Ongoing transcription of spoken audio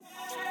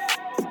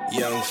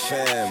Young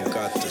fam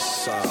got the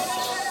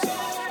sauce.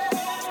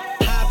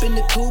 Hop in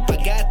the coupe, I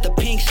got the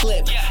pink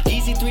slip.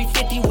 Easy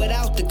 350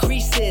 without the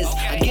creases.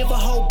 I give a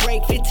whole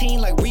break,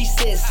 15 like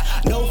recess.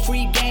 No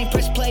free game,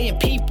 press play and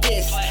peep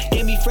this.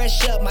 Get me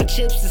fresh up, my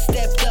chips have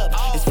stepped up.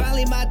 It's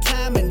finally my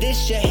time and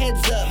this your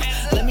heads up.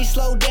 Let me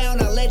slow down,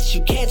 I'll let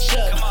you catch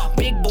up.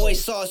 Big boy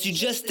sauce, you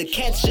just to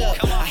catch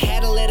up. I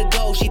had to let her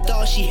go, she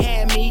thought she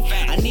had me.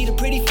 I need a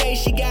pretty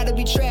face, she gotta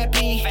be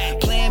trappy.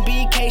 Plan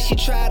B, case she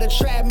try to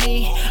trap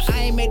me.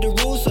 I ain't made the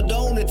rules, so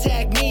don't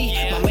attack me.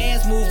 My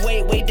mans move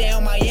way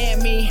down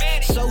Miami.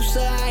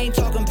 Sosa, I ain't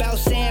talking about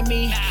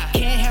Sammy.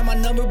 Can't have my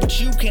number, but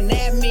you can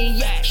add me.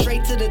 Yeah,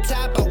 straight to the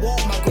top, I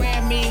want my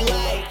Grammy.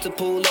 Like to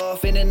pull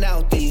off in and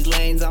out these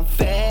lanes, I'm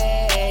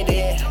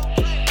faded.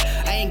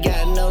 I ain't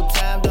got no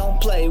time, don't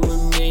play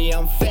with me,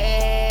 I'm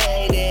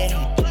faded.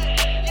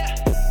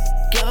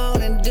 Go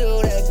on and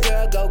do that,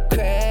 girl, go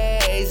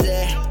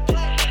crazy.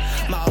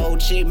 My old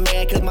chick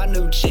mad, cause my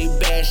new chick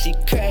bad, she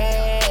crazy.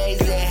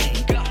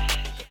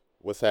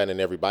 What's happening,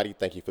 everybody?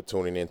 Thank you for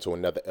tuning in to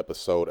another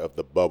episode of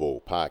The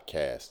Bubble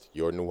Podcast,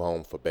 your new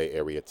home for Bay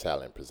Area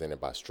talent, presented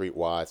by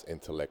Streetwise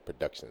Intellect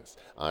Productions.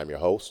 I'm your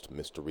host,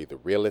 Mr. Ree the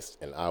Realist,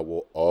 and I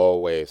will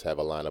always have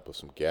a lineup of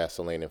some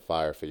gasoline and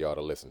fire for y'all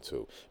to listen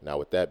to. Now,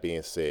 with that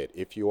being said,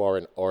 if you are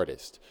an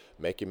artist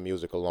making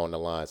music along the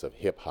lines of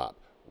hip-hop,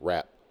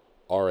 rap,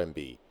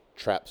 R&B,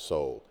 trap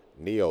soul,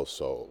 neo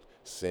soul,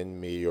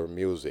 send me your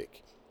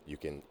music. You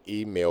can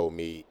email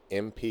me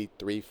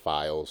MP3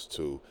 files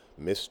to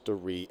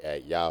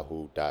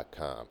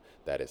mystery@yahoo.com.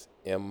 That is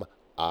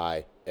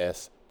MISTARYE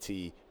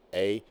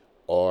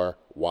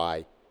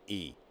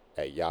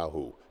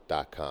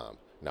 @yahoo.com.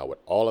 Now, with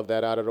all of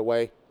that out of the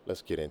way,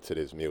 let's get into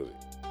this music.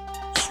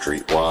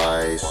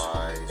 Streetwise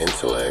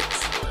Intellect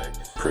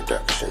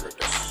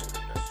Productions.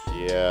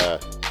 Yeah,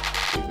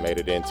 we've made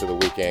it into the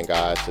weekend,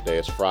 guys. Today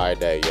is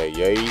Friday.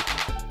 Yay.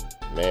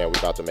 Man, we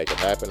about to make it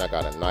happen. I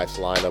got a nice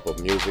lineup of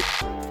music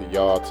for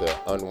y'all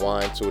to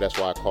unwind to. That's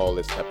why I call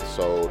this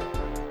episode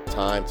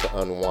Time to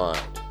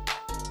Unwind.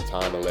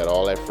 Time to let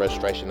all that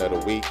frustration of the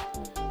week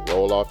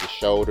roll off your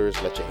shoulders,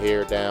 let your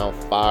hair down,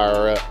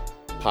 fire up,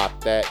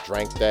 pop that,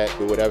 drink that,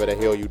 do whatever the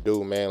hell you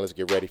do, man. Let's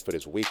get ready for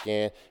this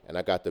weekend. And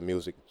I got the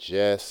music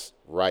just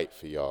right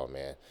for y'all,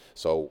 man.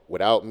 So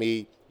without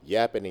me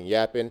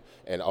yapping,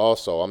 and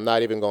also I'm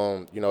not even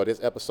going to,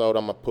 this episode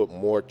I'm going to put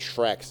more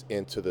tracks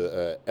into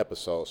the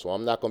episode, so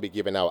I'm not going to be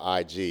giving out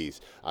IGs.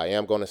 I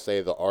am going to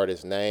say the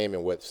artist's name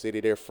and what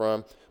city they're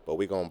from, but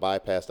we're going to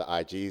bypass the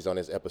IGs on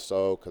this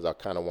episode because I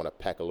kind of want to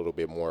pack a little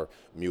bit more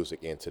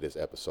music into this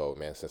episode,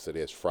 man, since it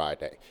is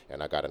Friday,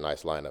 and I got a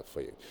nice lineup for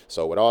you.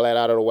 So with all that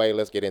out of the way,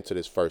 let's get into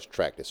this first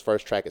track. This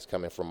first track is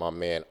coming from my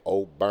man,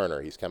 O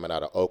Burner. He's coming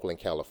out of Oakland,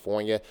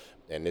 California,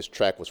 and this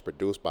track was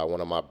produced by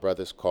one of my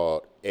brothers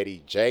called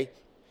Eddie J,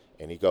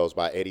 and he goes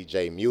by Eddie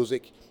J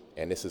Music,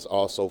 and this is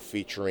also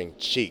featuring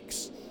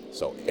Cheeks.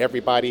 So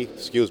everybody,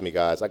 excuse me,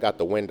 guys, I got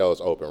the windows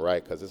open,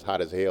 right, because it's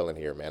hot as hell in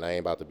here, man. I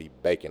ain't about to be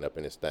baking up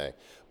in this thing.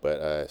 But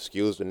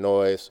excuse the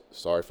noise.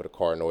 Sorry for the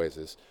car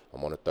noises.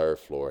 I'm on the third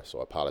floor, so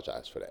I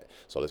apologize for that.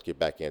 So let's get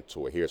back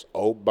into it. Here's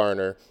O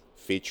Burner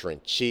featuring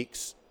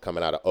Cheeks,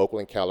 coming out of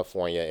Oakland,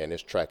 California, and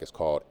this track is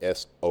called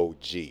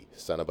SOG,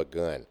 Son of a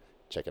Gun.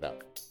 Check it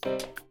out.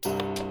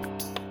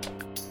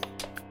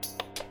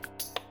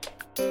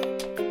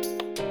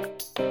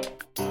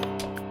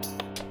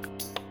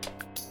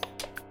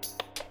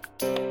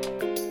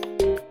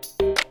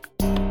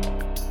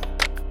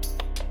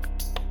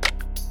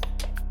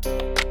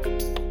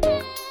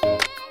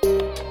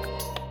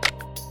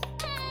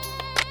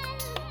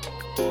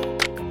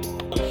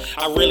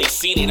 I really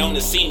seen it on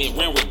the scene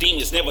when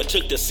redeemers never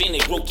took the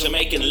scenic route to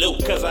making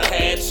loot, cause I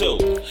had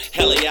to.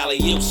 Hella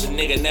alley-oops, a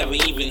nigga never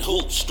even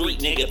hoop. Street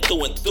nigga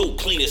through and through,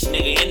 cleanest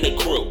nigga in the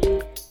crew.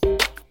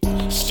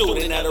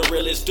 Student of the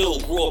realest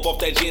dude, grew up off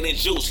that gin and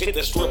juice, hit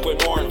the strip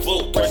with orange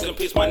food. Rest in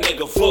peace, my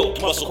nigga Food.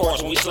 Muscle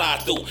cars when we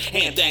slide through,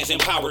 hand things and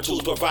power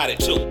tools provided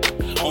too.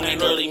 On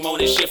that early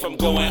morning shit from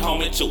going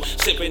home and two,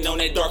 sipping on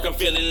that dark, I'm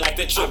feeling like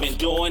the trip. Been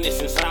doing this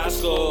since high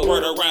school.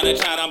 Word around the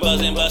town, I'm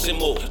buzzing, busting,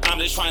 move. I'm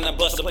just trying to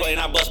bust a play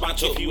and I bust my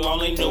tooth. If you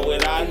only knew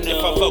what I knew.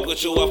 If I fuck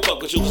with you, I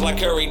fuck with you. Cause like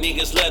Curry,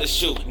 niggas let us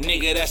shoot.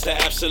 Nigga, that's the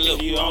absolute.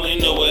 If you only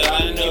knew what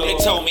I knew. They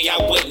told me I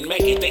wouldn't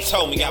make it, they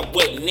told me I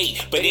wouldn't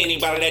eat. But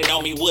anybody that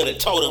know me would've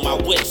told them I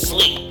wouldn't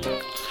sleep.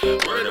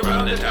 Word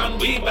around the town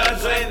we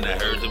buzzin'. I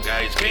heard them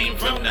guys came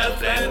from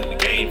nothing,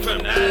 came from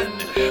none.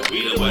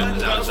 We the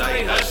ones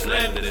outside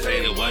hustlin'. They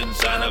say the one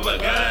son of a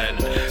gun,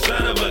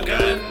 son of a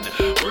gun.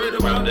 Word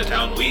around the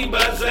town we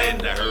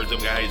buzzin'. I heard them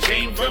guys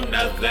came from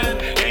nothing,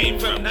 came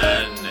from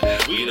none.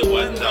 We the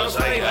ones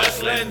outside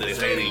hustling. They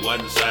say they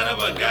one son of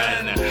a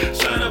gun,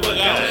 son of a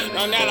gun.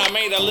 Now that I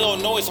made a little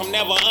noise, I'm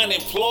never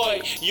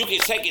unemployed. You can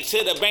take it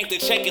to the bank, the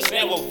check is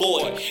never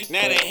void.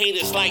 Now the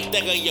haters like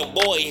Thugger, your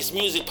boy. His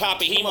music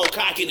poppin', he more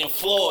cocky than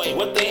Floyd.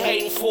 What they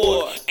hating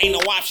for? Ain't no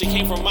option,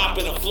 came from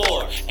mopping the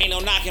floor. Ain't no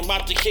knocking,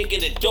 about to kick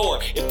in the door.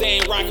 If they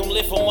ain't rock 'em,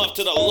 lift 'em up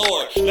to the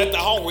Lord. Let the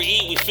hungry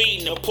eat, we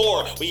feeding the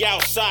poor. We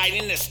outside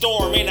in the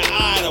storm, in the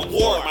eye of the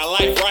war. My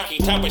life rocky,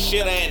 type of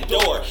shit I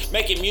endure.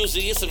 Making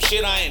music is some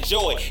shit I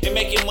enjoy. And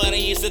making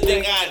money is the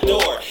thing I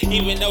adore.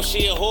 Even though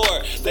she a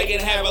whore, they can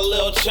have a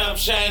little chump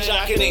change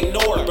I can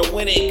ignore. But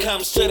when it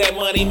comes to that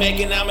money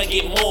making, I'ma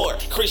get more.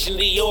 Christian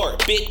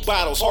Dior, big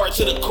bottles, hard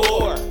to the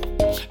core.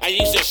 I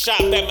used to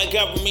shop at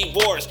Montgomery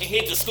boards and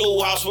hit the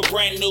schoolhouse with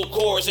brand new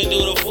chords and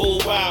do the full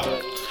pop.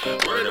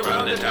 Word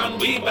around the town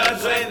we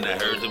buzzin'. I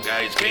heard them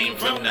guys came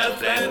from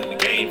nothing,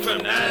 came from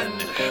none.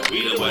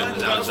 We the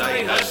ones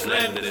outside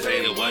hustling. They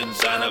say the one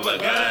son of a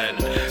gun,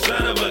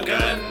 son of a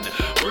gun.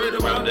 Word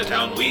around the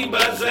town we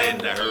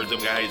buzzin'. I heard them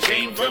guys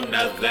came from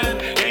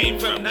nothing, came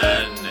from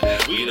none.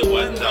 We the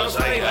ones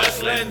outside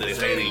hustling. They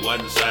say they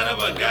one son of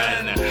a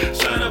gun,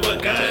 son of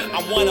a gun.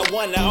 I'm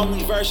 101, the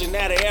only version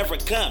that I ever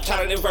come.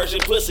 Tired of virgin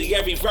pussy,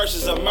 every verse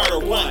is a murder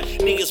one.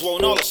 Niggas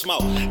want all the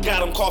smoke,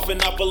 got 'em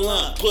coughing up a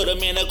lung. Put 'em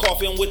in a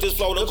coffin with this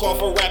flow to call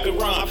for rapid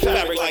rhyme.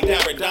 Fabric like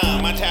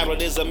Dabradine, my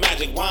tablet is a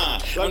magic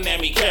wine. Don't let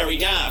me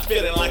carry on,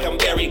 feeling like I'm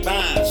Barry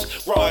Bonds.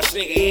 Rawest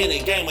nigga in the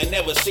game, I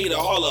never see the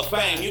Hall of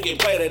Fame. You can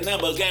play the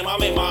number game,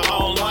 I'm in my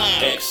own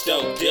line.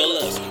 Ex-dope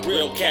dealers,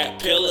 real cat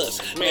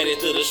pillars. Made it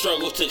through the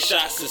struggle, took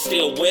shots and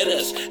still with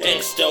us.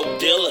 Ex-dope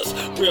dealers,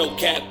 real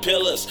cat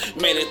pillars.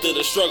 Made it through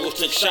the struggle,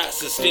 took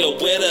shots and still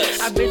with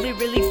us. I really,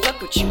 really fuck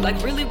with you,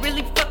 like really,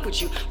 really fuck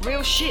with you.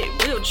 Real shit,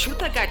 real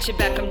truth, I got your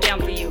back, I'm down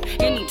for you.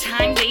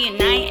 Anytime, day and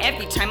night,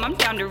 every time I'm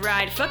down to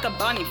ride. Fuck a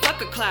Bonnie, fuck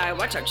a Clyde,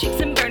 watch our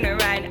cheeks and burn a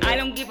ride. I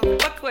don't give a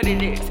fuck what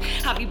it is,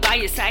 I'll be by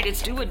your side,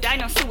 it's do or die,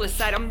 no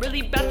suicide. I'm really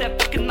about that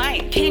fucking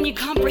life. Can you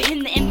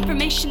comprehend the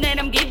information that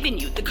I'm giving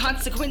you? The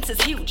consequence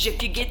is huge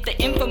if you get the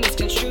info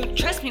misconstrued.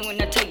 Trust me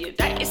when I tell you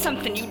that is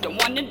something you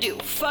don't wanna do.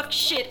 Fuck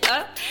shit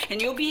up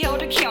and you'll be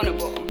held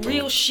accountable.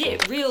 Real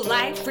shit, real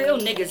life, real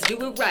niggas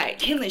do it right.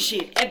 Killing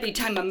shit every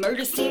time a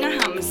murder scene or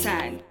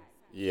homicide.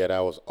 Yeah, that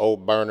was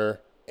Old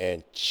Burner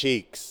and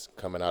Cheeks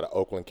coming out of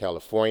Oakland,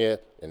 California.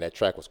 And that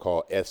track was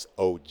called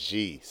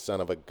SOG,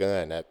 Son of a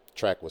Gun. That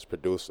track was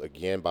produced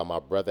again by my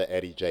brother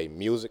Eddie J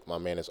Music. My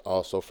man is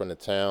also from the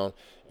town.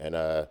 And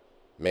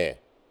man,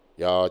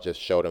 y'all just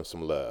showed him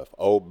some love.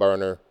 Old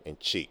Burner and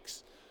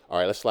Cheeks. All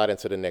right, let's slide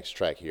into the next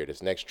track here.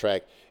 This next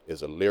track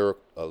is a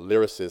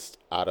lyricist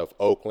out of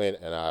Oakland,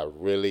 and I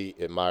really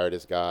admire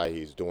this guy.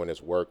 He's doing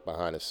his work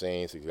behind the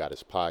scenes. He's got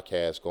his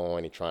podcast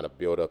going. He's trying to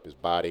build up his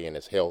body and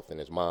his health and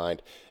his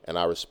mind, and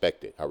I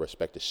respect it. I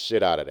respect the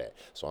shit out of that.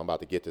 So I'm about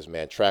to get this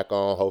man track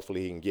on.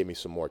 Hopefully he can give me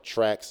some more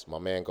tracks. My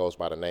man goes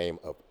by the name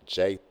of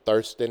Jay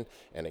Thurston,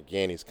 and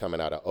again, he's coming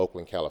out of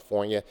Oakland,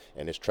 California,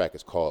 and this track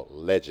is called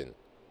Legend.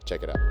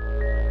 Check it out.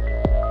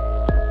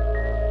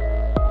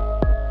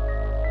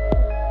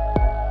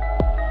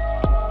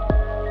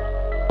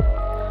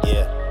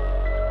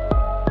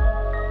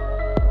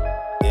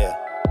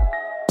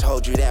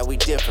 You that we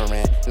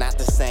different, not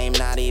the same,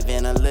 not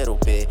even a little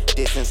bit.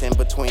 Distance in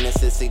between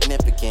us is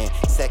significant.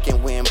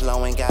 Second wind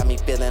blowing got me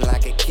feeling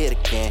like a kid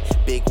again.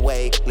 Big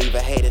wave, leave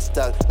a hater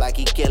stuck like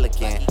he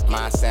Gilligan.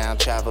 My sound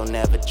travel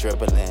never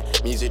dribbling.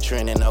 Music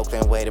trend in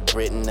Oakland, way to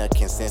Britain. The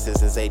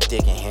consensus is they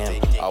digging him.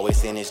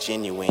 Always in is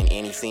genuine,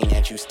 any scene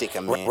that you stick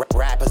 'em in.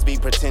 Rappers be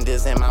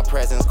pretenders and my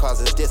presence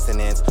causes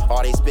dissonance.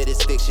 All they spit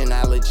is fiction,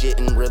 I legit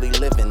and really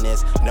living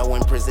this. No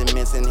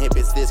imprisonments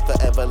inhibits this,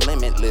 forever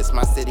limitless.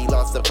 My city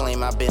lost the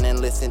flame, I've been in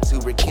listen to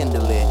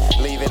rekindle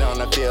it. Leave it on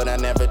the field, I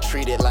never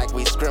treat it like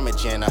we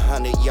scrimmaging.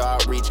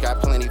 100-yard reach,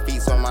 got plenty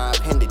feet on my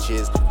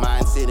appendages. My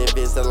incentive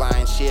is the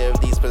lion's share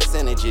of these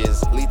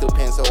percentages. Lethal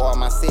pen, so all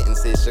my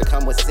sentences should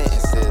come with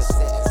sentences.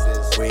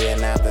 We are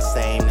not the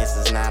same, this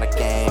is not a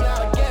game.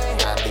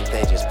 I think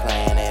they just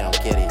playing, they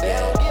don't get it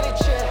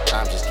yet.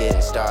 I'm just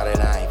getting started,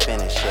 I ain't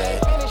finished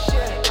yet.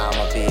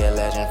 I'ma be a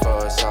legend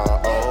for us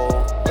all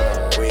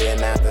over. We are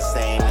not the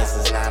same, this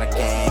is not a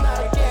game.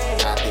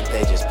 I think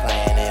they just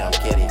playing, they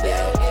don't get it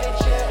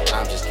yet.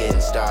 I'm just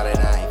getting started,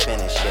 I ain't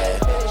finished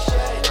yet.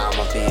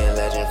 I'ma be a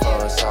legend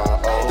for us all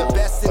over. The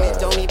best in it,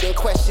 don't even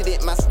question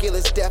it. My skill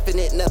is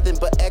definite, nothing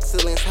but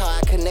excellence. How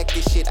I connect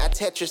this shit, I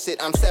Tetris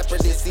it. I'm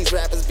separatist, these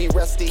rappers be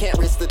rusty. Can't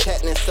risk the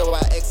tetanus, so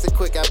I exit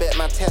quick. I bet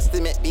my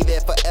testament be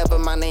there forever,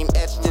 my name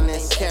etched in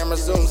this. Camera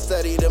zoom,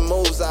 study the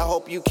moves, I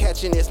hope you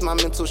catching this. My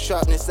mental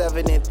sharpness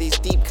evident, these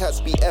deep cuts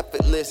be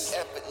effortless.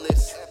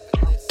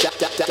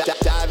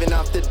 Diving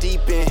off the deep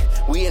end,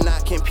 we are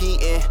not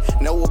competing.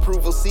 No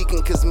approval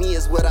seeking, cause me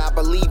is what I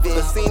believe in.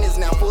 The scene is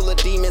now full of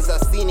demons, I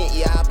seen it,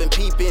 yeah, I've been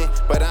peeping.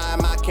 But I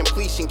am my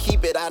completion,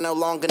 keep it, I no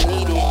longer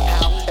need it.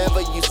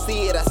 However you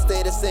see it, I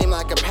stay the same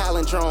like a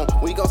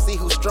palindrome. We gon' see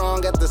who's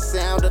strong at the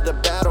sound of the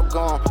battle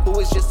gone. Who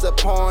is just a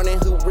pawn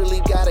and who really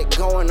got it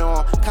going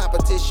on.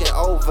 Competition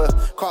over,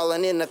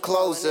 calling in the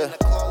closer.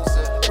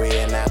 We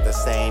are not the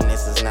same,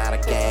 this is not a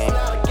game.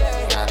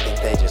 I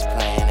they just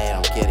playing, they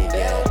don't get it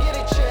yet.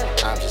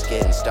 I'm just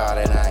getting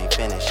started, I ain't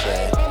finished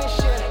yet.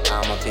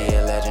 I'ma be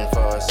a legend for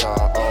us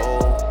all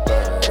over.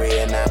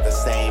 We're not the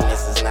same,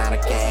 this is not a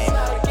game.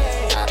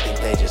 I think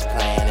they just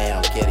playing, they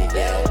don't get it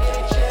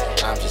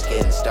yet. I'm just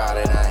getting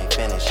started, I ain't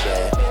finished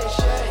yet.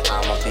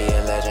 I'ma be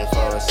a legend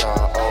for us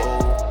all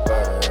over.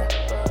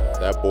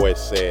 That boy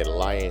said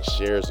lion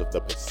shares of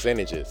the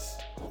percentages.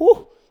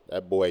 Whew.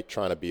 That boy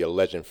trying to be a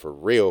legend for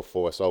real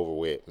for us over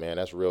with, man.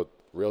 That's real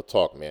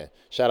talk, man.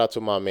 Shout out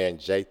to my man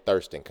Jay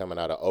Thurston coming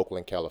out of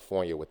Oakland,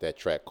 California with that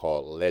track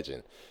called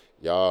Legend.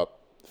 Y'all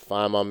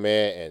find my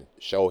man and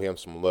show him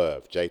some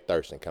love. Jay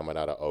Thurston coming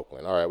out of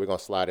Oakland. All right, we're going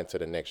to slide into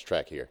the next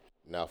track here.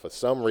 Now, for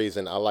some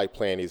reason, I like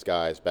playing these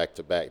guys back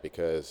to back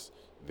because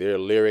their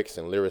lyrics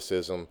and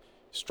lyricism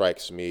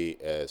strikes me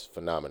as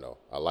phenomenal.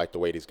 I like the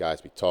way these guys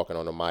be talking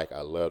on the mic.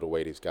 I love the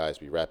way these guys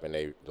be rapping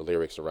the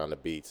lyrics around the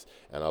beats,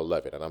 and I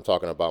love it. And I'm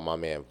talking about my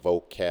man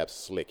Vocab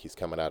Slick. He's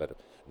coming out of the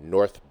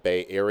North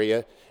Bay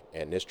area,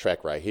 and this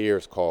track right here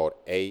is called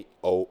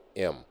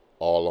AOM,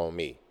 All On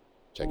Me.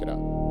 Check it out.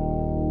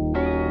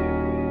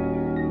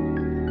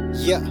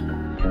 Yeah.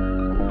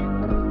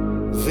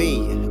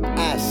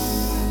 VS.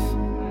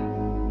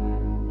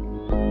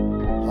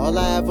 All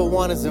I ever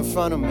want is in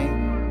front of me.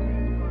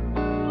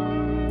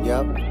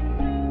 Yep.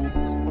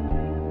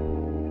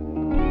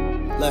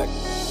 Look.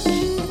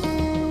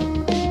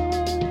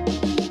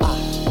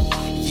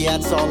 Yeah,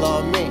 it's all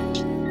on me.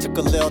 Took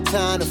a little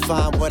time to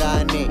find what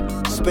I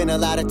need. Spent a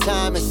lot of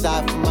time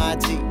inside for my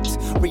G's.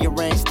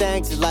 Rearrange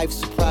things and life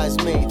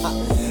surprised me.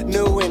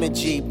 New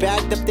energy,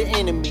 backed up the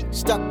enemy.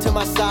 Stuck to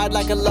my side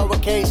like a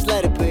lowercase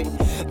letter B.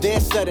 Then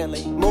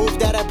suddenly,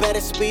 moved at a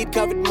better speed.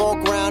 Covered more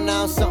ground,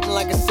 now I'm something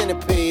like a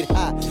centipede.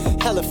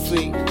 Hella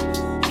feet,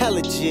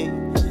 hella G.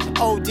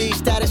 OD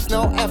status,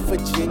 no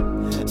effigy.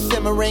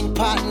 Simmering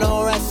pot,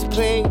 no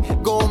recipe.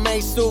 Gourmet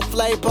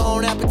souffle,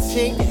 bon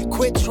appetit.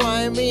 Quit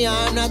trying me,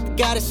 I'm not the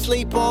guy to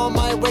sleep on.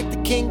 Might wake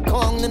the King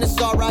Kong, then it's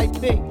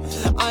R.I.P.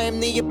 I am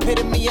the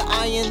epitome of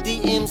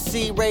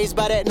INDMC, raised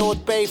by that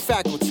North Bay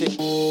faculty.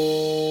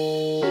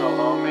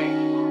 All on me.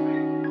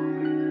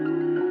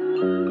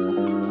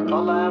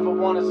 All I ever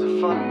want is in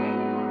front of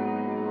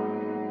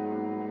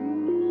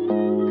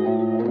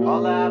me.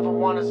 All I ever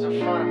want is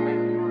in front of me.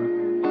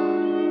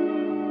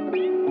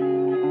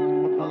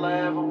 All I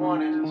ever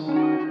wanted is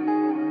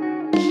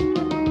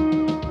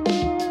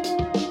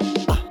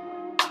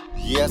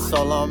yes,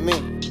 all on me.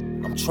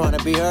 I'm trying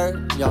to be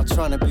heard, y'all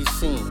trying to be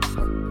seen.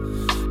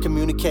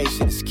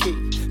 Communication is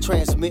key.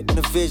 Transmitting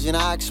the vision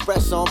I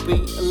express on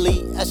beat.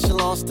 Elite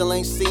echelon still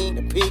ain't seen.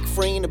 The peak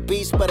freeing the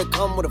beast better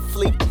come with a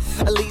fleet.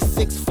 At least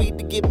 6 feet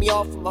to get me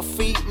off of my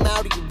feet. I'm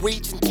out of your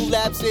reach and 2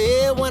 laps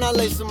ahead when I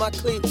lace in my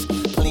cleats.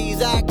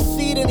 Please, I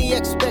exceed any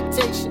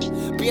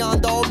expectation.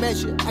 Beyond all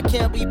measure, I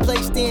can't be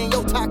placed in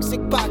your toxic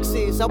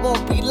boxes. I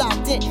won't be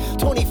locked in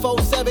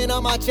 24/7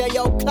 on my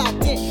J.O.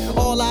 clocked in.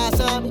 All eyes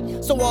on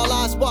me, so all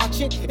eyes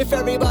watching. If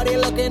everybody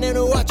looking and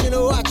watching,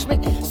 watch me.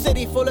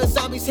 City full of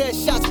zombies,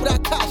 headshots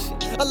without caution.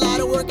 A lot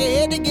of work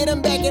ahead to get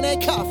them back in their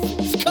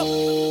coffins. Come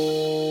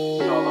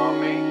on. All on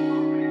me.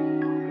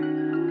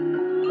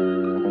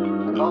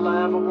 All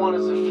I ever want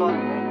is in front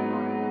of me.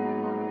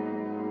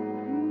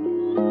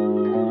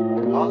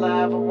 All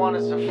I ever want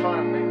is in front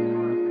of me.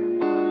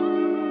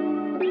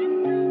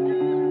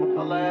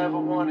 All I ever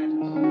wanted is...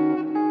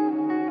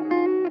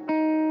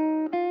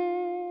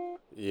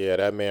 Yeah,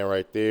 that man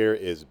right there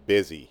is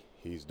busy.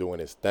 He's doing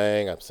his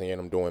thing. I'm seeing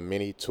him doing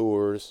mini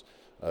tours,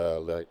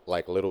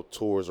 like little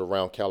tours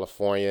around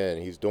California,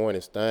 and he's doing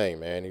his thing,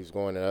 man. He's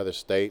going to other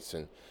states,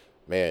 and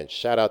man,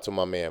 shout out to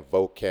my man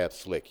Vocab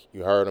Slick.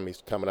 You heard him.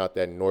 He's coming out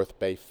that North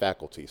Bay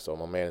faculty. So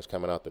my man is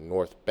coming out the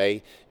North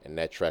Bay, and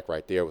that track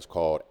right there was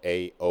called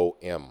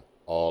AOM,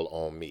 All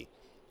On Me.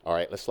 All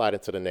right, let's slide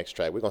into the next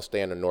track. We're going to stay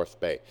in the North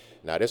Bay.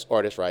 Now, this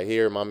artist right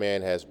here, my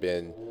man has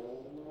been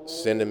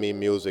sending me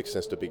music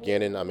since the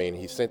beginning. I mean,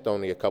 he sent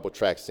only a couple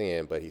tracks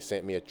in, but he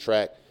sent me a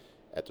track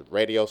at the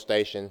radio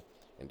station,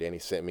 and then he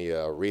sent me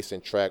a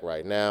recent track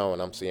right now,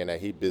 and I'm seeing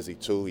that he busy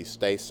too. He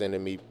stays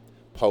sending me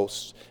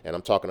posts, and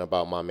I'm talking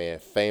about my man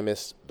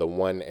Famous, the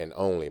one and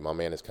only. My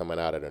man is coming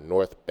out of the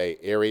North Bay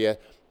area,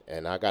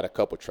 and I got a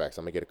couple tracks.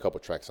 I'm going to get a couple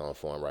tracks on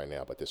for him right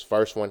now, but this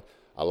first one,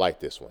 I like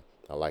this one.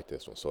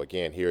 So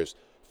again, here's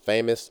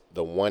Famous,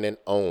 the one and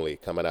only,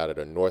 coming out of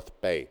the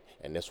North Bay,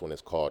 and this one is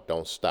called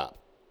Don't Stop.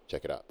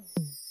 Check it out.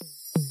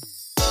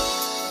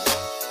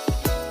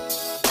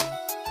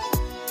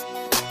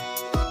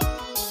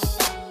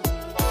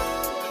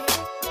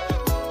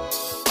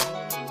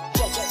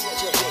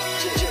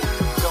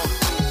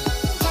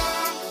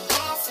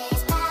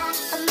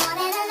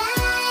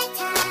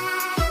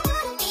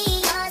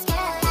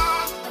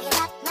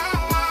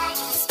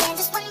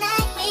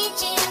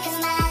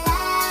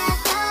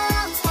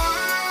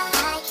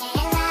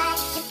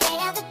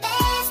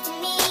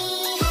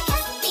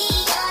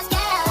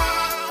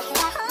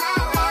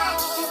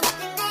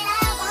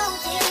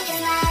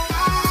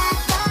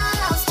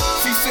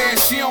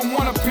 She don't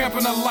want a pimp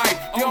in her life.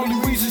 The only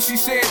reason she she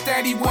said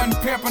that he wasn't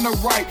pimping her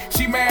right.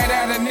 She mad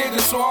at a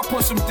nigga, so I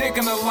put some dick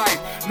in her life.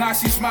 Now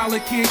she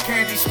smiling, kid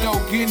candy store,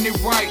 getting it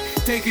right.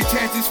 Taking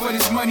chances for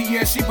this money,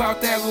 yeah, she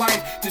bout that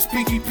life. This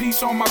pinky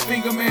piece on my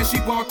finger, man, she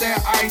bought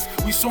that ice.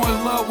 We so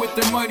in love with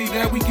the money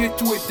that we get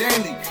to it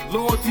daily.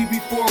 Loyalty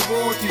before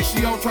royalty,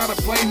 she don't try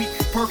to play me.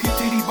 Perky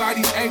titty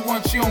bodies,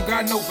 A1, she don't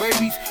got no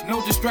babies.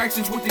 No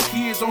distractions with the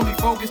kids, only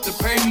focus to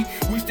pay me.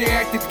 We stay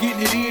active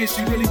getting it in,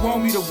 she really want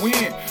me to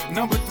win.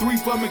 Number 3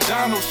 for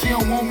McDonald's, she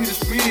don't want me to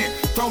spin.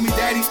 Told me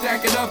daddy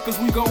stack it up cause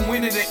we gon'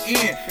 win at the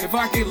end. If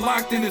I get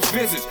locked in his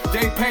visits,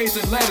 they pays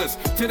and letters.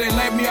 Till they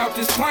let me out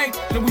this plank,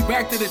 then we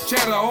back to the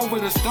cheddar. Over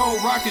the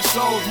stove, rockin'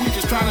 shows, we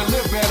just tryna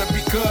live better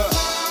because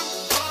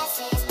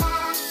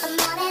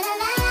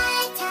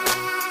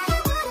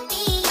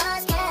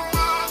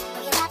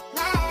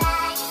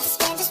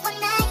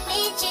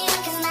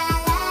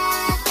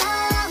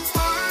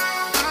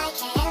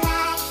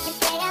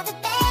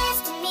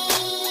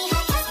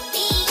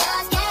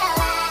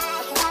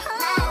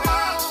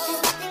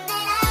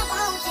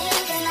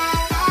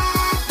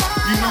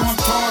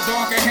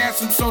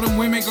so them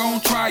women gon'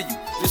 try you.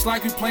 Just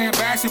like you playing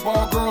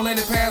basketball, girl, let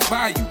it pass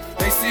by you.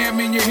 They say I'm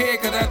in your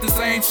head cause that's the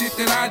same shit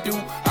that I do.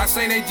 I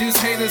say they just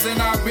haters in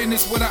our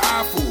business with an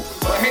eye fool.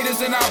 But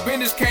haters in our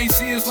business can't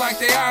see us like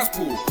they eyes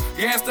pool.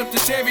 Gassed up the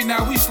Chevy,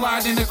 now we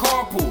slide in the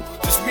carpool.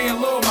 Just me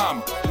and Lil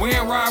Mama, we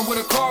ain't ride with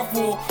a car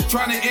full.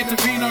 Trying to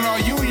intervene on our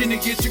union to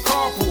get your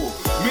carpool.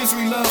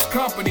 Misery loves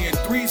company and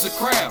three's a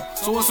crowd.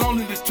 So it's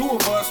only the two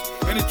of us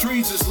and the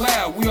trees is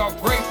loud. We are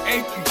grape,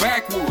 ape, and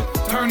backwood,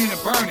 turning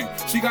and burning.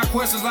 She got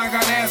questions I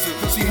got answered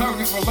cause she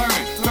hungry for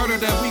learning. Told her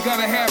that we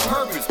gotta have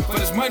purpose for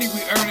this money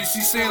we earning.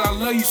 She said I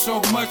love you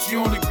so much you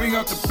only bring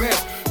out the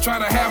best. Try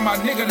to have my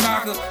nigga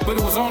knocker, but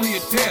it was only a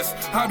test.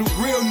 How do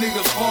real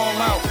niggas fall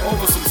out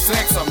over some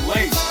sex? I'm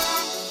lazy.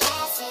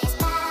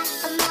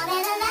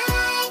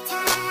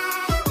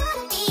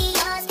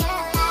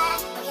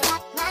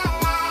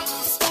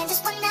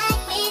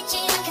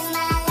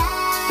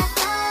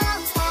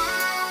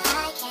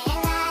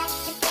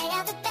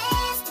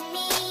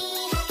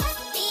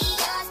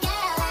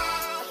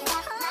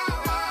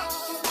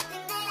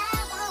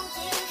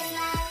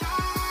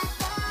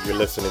 You're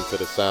listening to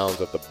the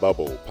sounds of the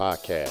Bubble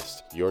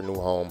Podcast, your new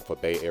home for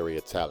Bay Area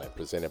talent,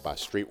 presented by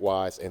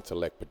Streetwise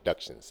Intellect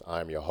Productions.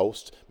 I'm your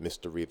host,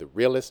 Mr. Ree the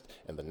Realist,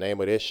 and the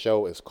name of this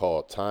show is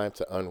called Time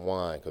to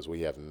Unwind, because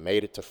we have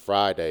made it to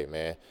Friday,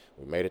 man.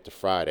 We made it to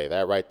Friday.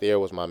 That right there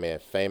was my man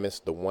Famous,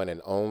 the one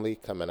and only,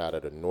 coming out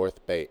of the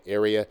North Bay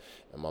area,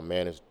 and my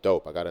man is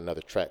dope. I got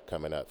another track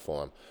coming up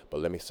for him, but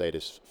let me say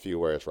this few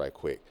words right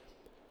quick.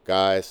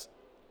 Guys,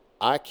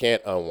 I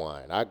can't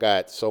unwind. I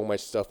got so much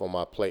stuff on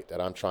my plate that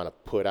I'm trying to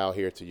put out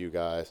here to you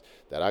guys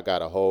that I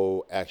got a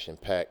whole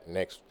action-packed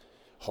next,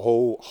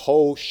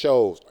 whole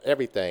shows,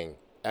 everything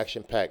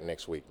action-packed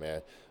next week,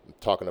 man. I'm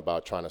talking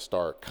about trying to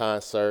start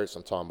concerts.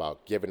 I'm talking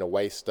about giving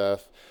away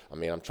stuff. I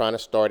mean, I'm trying to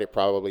start it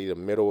probably the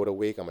middle of the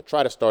week. I'm going to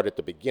try to start at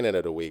the beginning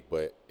of the week,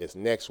 but it's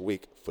next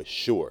week for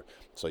sure.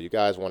 So you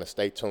guys want to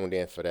stay tuned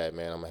in for that,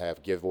 man. I'm going to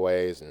have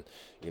giveaways and,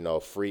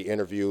 free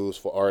interviews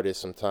for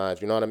artists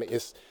sometimes. You know what I mean?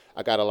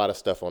 I got a lot of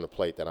stuff on the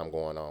plate that I'm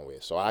going on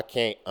with. So I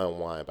can't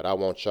unwind, but I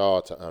want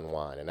y'all to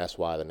unwind. And that's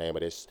why the name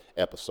of this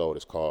episode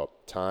is called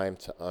Time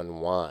to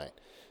Unwind.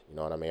 You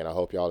know what I mean? I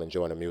hope y'all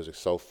enjoying the music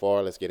so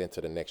far. Let's get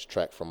into the next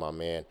track from my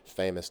man,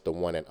 Famous, the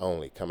one and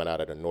only, coming out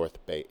of the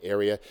North Bay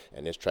area.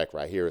 And this track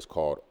right here is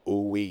called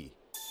Ooh-Wee.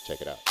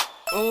 Check it out.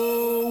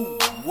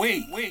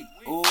 Ooh-Wee.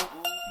 Ooh,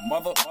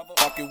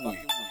 motherfucking wee.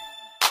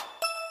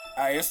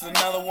 Alright, it's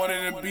another one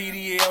of the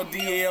BDL,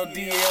 DL,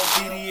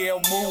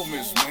 BDL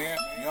movements, man.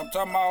 You know what I'm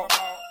talking about?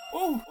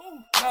 Ooh,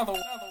 another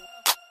one.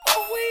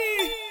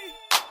 Ooh-Wee.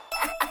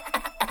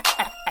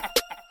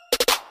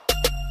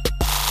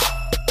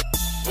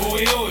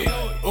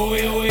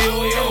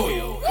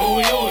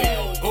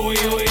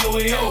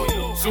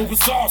 Super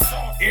sauce,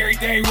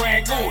 everyday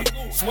rag gooey,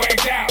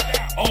 swagged out,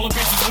 all the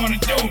bitches wanna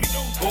do me.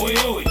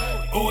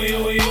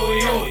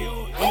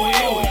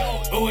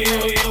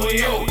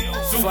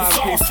 Super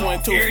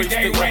sauce,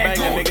 everyday rag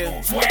gooey,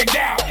 swagged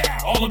out,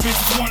 all the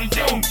bitches wanna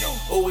do me.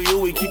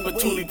 Ooey, keep a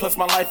toolie plus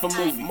my life a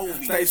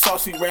movie. Stay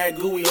saucy, rag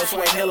gooey, or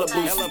swag hella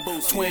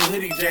boozy. Twin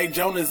hoodie, J.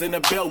 Jonas in the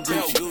belt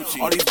Gucci.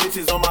 All these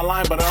bitches on my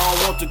line, but I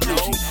don't want the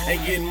Gucci.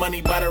 Ain't getting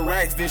money by the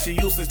racks, then she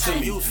useless to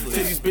me. To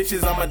these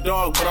bitches, I'm a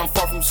dog, but I'm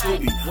far from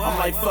Scooby. I'm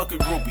like fuck a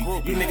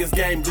groupie. You niggas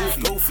game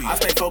goofy. I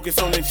stay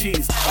focused on the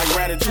cheese, like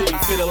Ratatouille.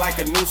 Fitted like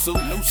a new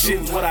suit.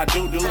 Shit's what I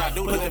do.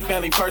 Put the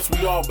family first,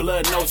 we all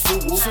blood, no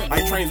suit.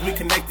 Like trains, we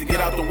connected, get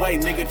out the way,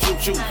 nigga,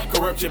 choo.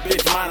 Corrupt your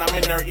bitch mind, I'm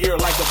in her ear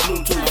like a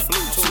Bluetooth.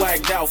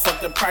 Swagged out, fuck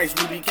the price,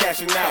 we be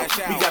cashing out.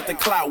 We got the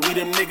clout, we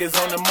them niggas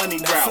on the money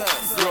route.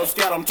 Girl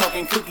Scout, I'm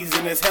talking cookies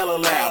and it's hella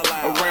loud.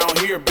 Around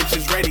here,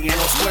 bitches ready, ain't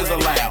no squares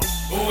allowed.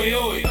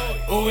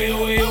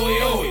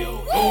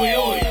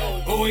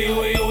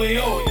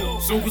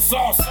 Super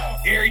sauce,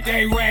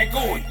 everyday rag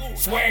gooey,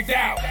 swagged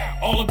out,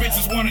 all the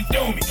bitches wanna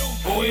do me.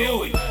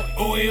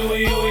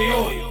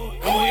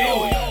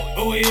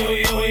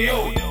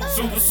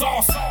 Super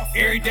sauce,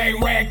 everyday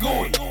rag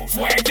gooey,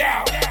 swagged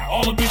out.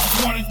 All the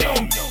bitches wanna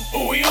do me.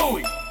 Ooey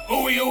ooey,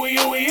 ooey ooey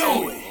ooey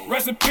ooey.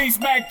 Rest in peace,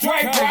 Mac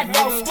Dre, Black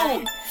Out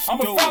Stewie. I'm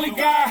a Philly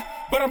guy,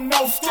 but I'm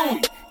no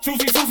Stewie.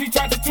 Choosy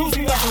tried to choose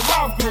me like a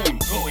mouth gooey.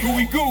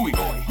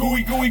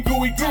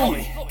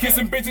 Gooey.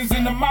 Kissing bitches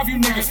in the mouth, you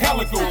niggas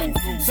hella gooey.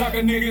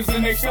 Sucker niggas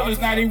in they feelings,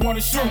 now they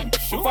wanna shoot me.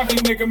 The fucking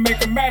nigga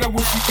make it matter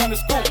when she kinda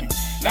scoop me.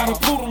 Not a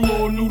poodle,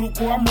 little noodle,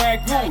 boy, I'm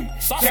rag gooey.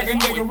 Check a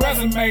nigga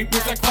resume,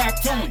 bitch, I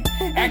clap to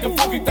me. Acting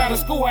funky out of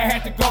school, I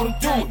had to go to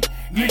do it.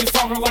 Niggas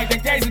talking like they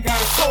gays,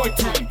 gotta show it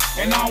to me.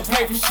 And I don't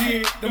pay for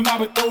shit, them I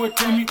would throw it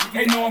to me.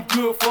 They know I'm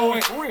good for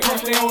it,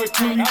 first they owe it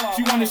to me.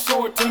 She wanna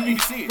show it to me,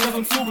 cause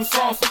I'm super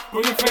saucy.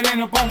 But if it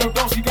ain't about no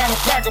dough, she got a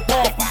pack of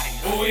ball.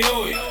 Ooey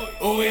ooey,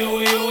 ooey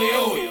ooey ooey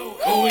ooey.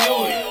 Ooey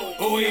ooey,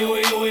 ooey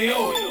ooey ooey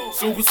ooey.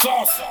 Super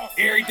saucy,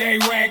 everyday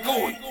rag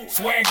gooey,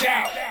 swagged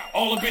out.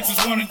 All the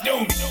bitches wanna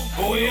do me.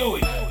 Ooey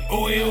ooey,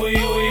 ooey ooey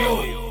ooey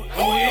ooey.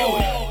 Ooey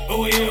ooey,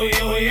 ooey ooey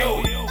ooey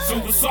ooey.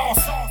 Super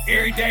saucy,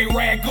 everyday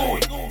rag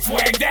gooey,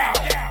 swagged out.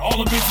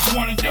 All the bitches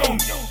wanna do me.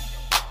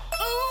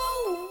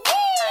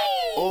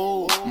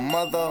 Oh,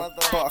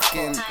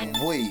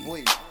 motherfucking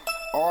weed.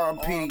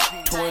 R.I.P.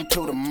 Twin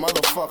to the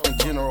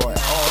motherfucking general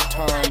at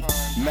all times.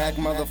 Mac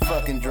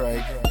motherfucking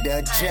Dre.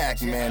 That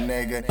Jack, man,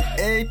 nigga.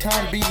 Every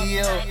time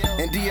BDL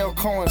and DL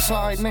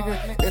coincide,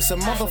 nigga, it's a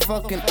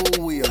motherfucking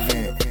ooey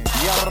event.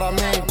 You know what I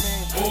mean?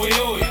 Ooey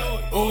ooey,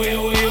 ooey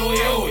ooey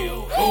ooey ooey.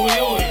 Ooey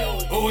ooey,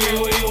 ooey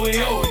ooey ooey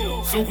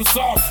ooey. Super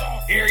saucy,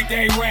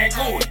 everyday rag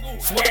gooey,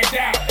 swagged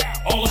out.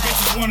 All the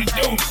bitches wanna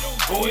do me.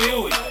 Ooey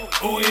ooey,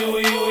 ooey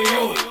ooey ooey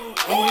ooey.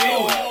 Ooey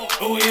ooey,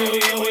 ooey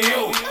ooey ooey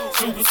ooey.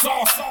 Super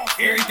saucy,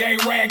 everyday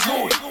rag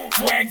gooey,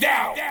 swagged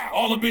out.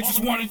 All the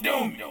bitches wanna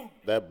do me.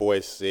 That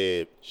boy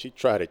said she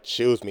tried to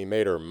choose me,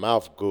 made her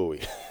mouth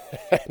gooey.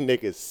 That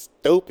nigga's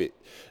stupid.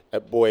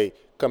 That boy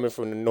coming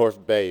from the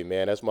North Bay,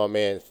 man. That's my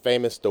man,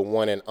 Famous, the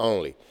one and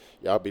only.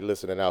 Y'all be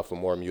listening out for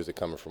more music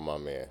coming from my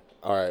man.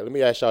 All right, let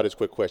me ask y'all this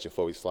quick question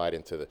before we slide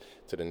into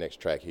the next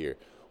track here.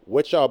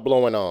 What y'all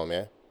blowing on,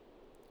 man?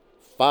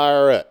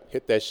 Fire up.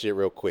 Hit that shit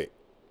real quick.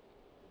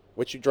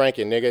 What you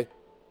drinking, nigga?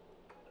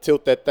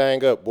 Tilt that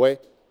thing up, boy.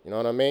 You know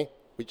what I mean?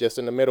 We just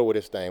in the middle with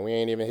this thing. We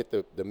ain't even hit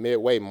the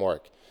midway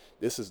mark.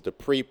 This is the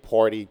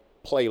pre-party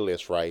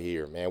playlist right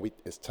here, man.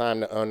 It's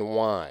time to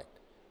unwind.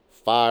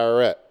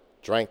 Fire up.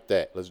 Drink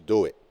that. Let's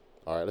do it.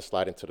 All right, let's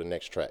slide into the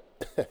next track.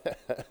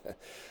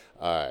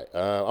 All right.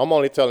 I'm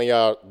only telling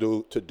y'all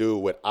to do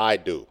what I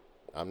do.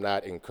 I'm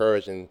not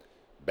encouraging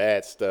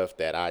bad stuff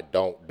that I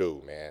don't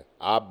do, man.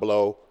 I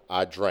blow,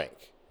 I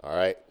drink. All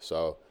right?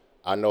 So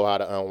I know how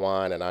to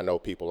unwind, and I know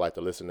people like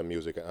to listen to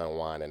music and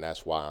unwind, and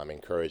that's why I'm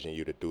encouraging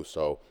you to do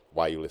so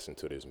while you listen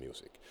to this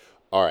music.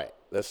 All right,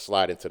 let's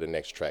slide into the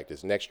next track.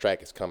 This next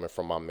track is coming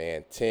from my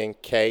man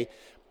 10K.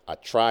 I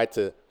tried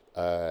to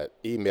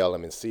email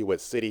him and see what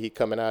city he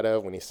coming out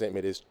of when he sent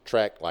me this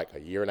track like a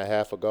year and a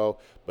half ago,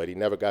 but he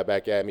never got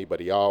back at me,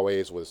 but he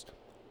always was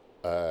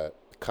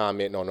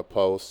commenting on the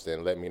post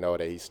and let me know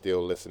that he's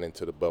still listening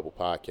to the Bubble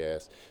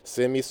Podcast.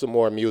 Send me some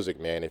more music,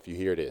 man, if you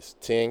hear this.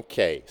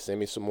 10K, send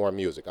me some more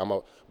music. I'm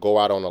going to go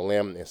out on a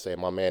limb and say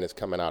my man is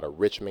coming out of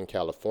Richmond,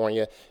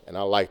 California, and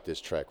I like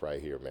this track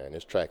right here, man.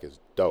 This track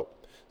is dope.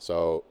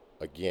 So,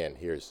 again,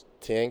 here's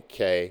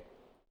 10K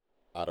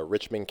out of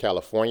Richmond,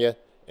 California,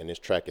 and this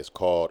track is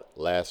called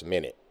Last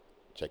Minute.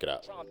 Check it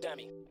out.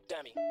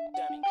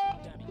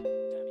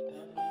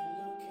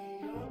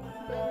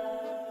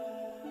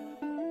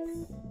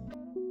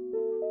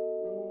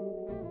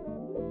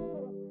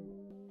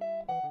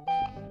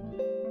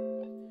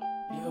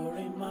 You're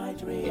in my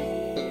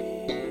dream.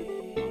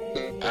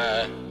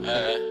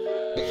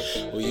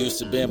 We used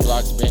to bend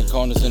blocks, bend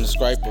corners in the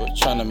scraper,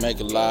 trying to make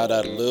a lot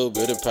out of a little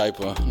bit of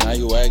paper. Now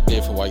you act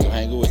different while you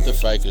hanging with the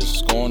fakers.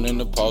 Scoring in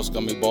the post,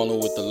 got me bowling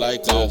with the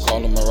Lakers. I don't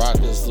call them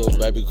Maracas, little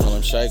baby call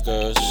them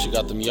Shakers. She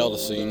got them yellow,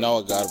 so you know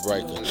I gotta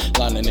break her.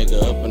 Line the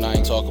nigga up and I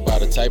ain't talk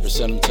about a taper.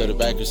 Send him to the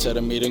baker, set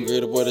a meet and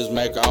greet up with his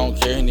maker. I don't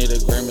care, he need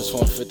agreements for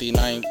 150 and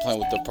I ain't playing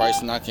with the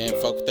price. And I can't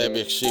fuck with that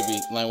bitch, she be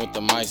playing with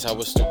the mice. How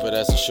was stupid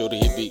as a shooter,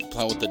 he be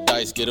playing with the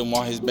dice. Get him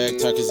on his back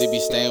turn, cause he be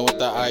staying with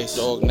the ice.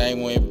 Dog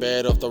name went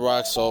bad off the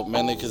rock salt,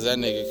 mainly cause that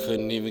nigga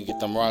couldn't even get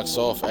them rocks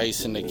off.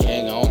 Ace and the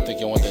king, I don't think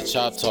you want that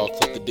chop talk.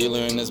 Clip the dealer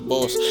in his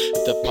boss.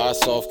 Hit the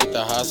pots off, get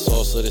the hot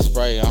sauce of the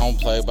spray. I don't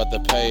play about the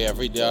pay.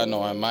 Every day I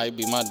know it might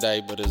be my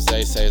day, but if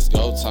Zay say it's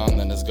go time,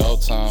 then it's go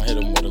time. Hit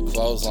him with a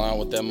clothesline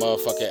with that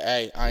motherfucker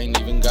A. I ain't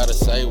even gotta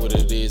say what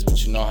it is,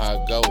 but you know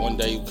how it go. One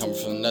day you come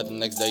from nothing,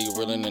 next day you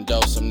reeling in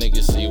dough. Some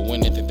niggas see you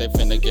win and think they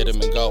finna get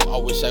him and go. I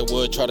wish I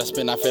would try to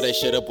spin, I fill they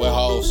shit up with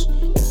hoes.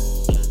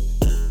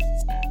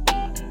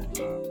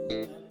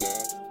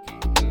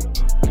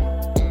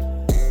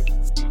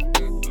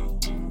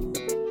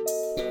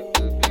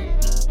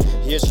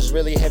 Here's just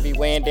was really heavy,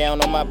 weighing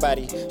down on my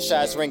body.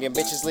 Shots ringing,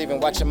 bitches leaving,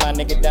 watching my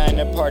nigga die in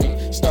the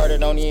party.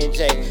 Started on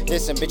E&J,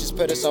 listen, bitches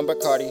put us on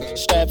Bacardi.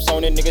 Straps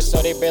on it, niggas,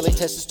 so they barely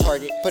test his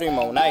target. Put him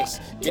on ice,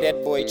 get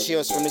that boy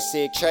chills from the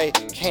SIG tray.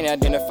 Can't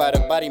identify the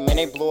body, man,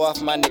 they blew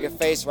off my nigga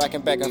face.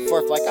 Rocking back and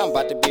forth like I'm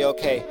about to be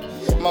okay.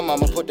 My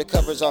mama put the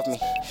covers off me,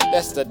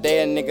 that's the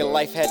day a nigga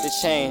life had to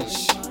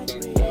change.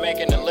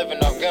 Making a living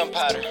off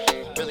gunpowder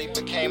really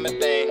became a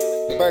thing.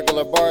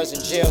 Burglar bars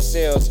and jail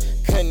cells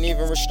couldn't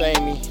even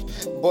restrain me.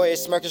 Boy,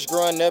 it's smirkers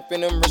growing up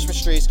in them Richmond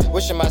streets.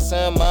 Wishing my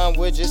son, mom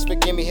would just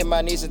forgive me. Hit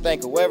my knees and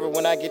thank whoever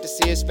when I get to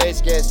see his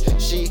face.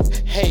 Guess she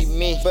hate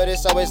me, but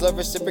it's always love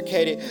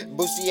reciprocated.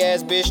 Boosty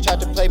ass bitch tried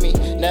to play me.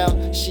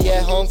 Now she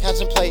at home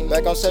contemplating.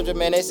 Back on subject,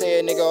 man, they say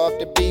a nigga off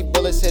the beat.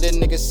 Bullets hit a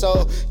nigga's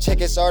soul. Check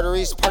his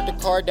arteries, park the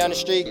car down the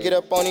street. Get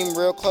up on him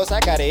real close. I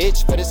got an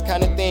itch for this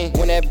kind of thing.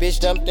 When that bitch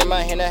dumped in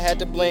my hand, I had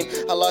to blink.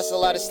 I lost a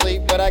lot of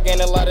sleep, but I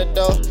gained a lot of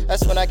dough.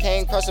 That's when I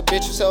came across a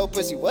bitch who sold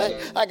pussy. What?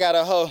 I got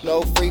a hoe.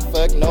 No free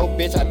fuck, no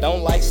bitch. I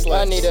don't like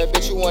sluts. I need a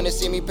bitch who wanna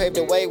see me pave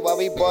the way while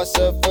we boss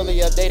up, fully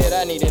updated.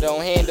 I need it on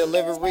hand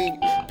delivery.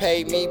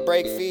 Pay me,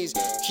 break fees,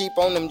 keep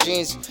on them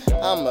jeans.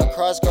 I'm a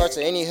cross guard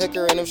to any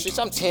hooker in them streets.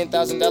 I'm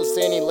 $10,000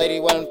 to any lady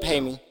wanna pay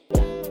me.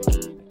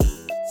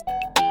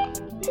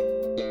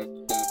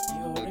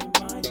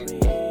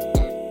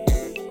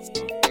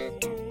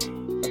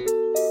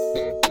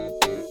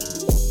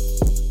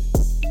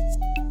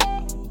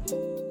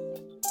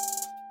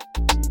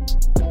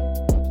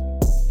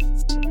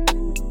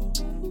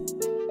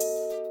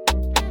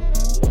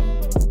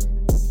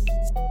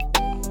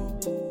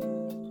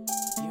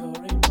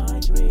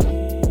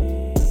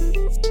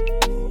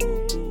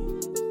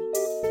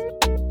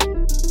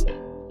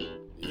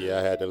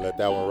 I had to let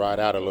that one ride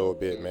out a little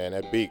bit, man.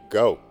 That beat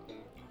go.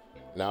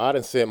 Now, I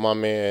done sent my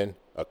man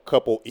a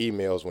couple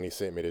emails when he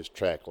sent me this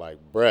track. Like,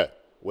 bruh,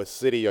 what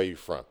city are you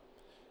from?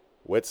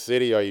 What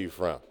city are you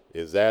from?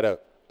 Is that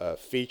a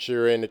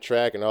feature in the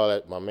track and all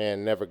that? My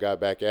man never got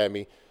back at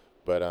me.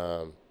 But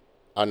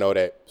I know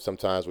that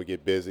sometimes we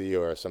get busy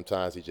or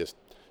sometimes he just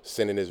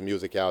sending his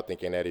music out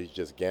thinking that he's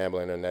just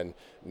gambling and then.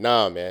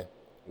 Nah, man.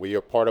 We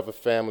are part of a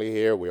family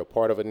here. We are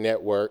part of a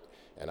network.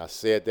 And I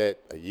said that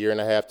a year and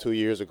a half, 2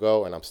 years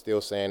ago, and I'm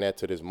still saying that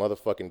to this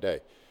motherfucking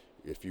day.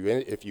 If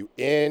you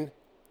in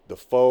the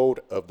fold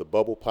of the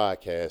Bubble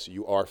Podcast,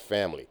 you are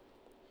family.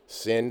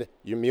 Send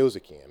your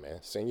music in,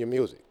 man. Send your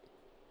music.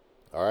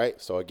 All right?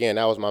 So, again,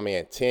 that was my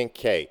man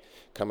 10K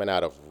coming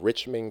out of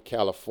Richmond,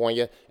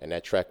 California, and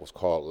that track was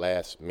called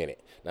Last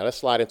Minute. Now, let's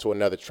slide into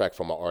another track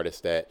from an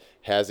artist that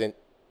hasn't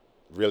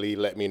really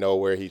let me know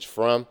where he's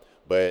from.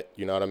 But,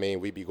 you know what I mean?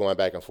 We be going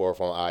back and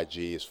forth on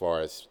IG as far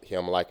as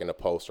him liking a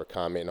post or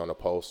commenting on a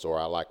post or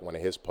I like one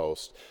of his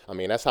posts. I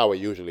mean, that's how it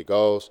usually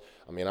goes.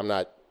 I mean, I'm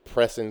not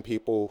pressing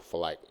people for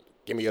like,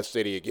 give me a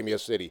city, give me a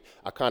city.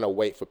 I kind of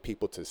wait for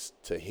people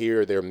to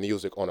hear their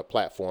music on a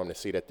platform to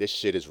see that this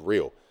shit is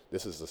real.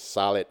 This is a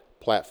solid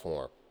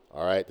platform,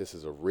 all right? This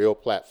is a real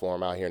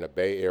platform out here in the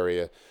Bay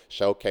Area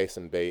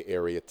showcasing Bay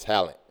Area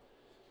talent.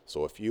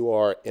 So if you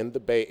are in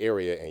the Bay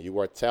Area and you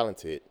are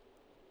talented,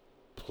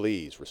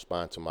 please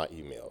respond to my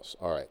emails.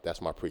 All right,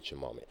 that's my preaching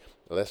moment.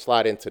 Now let's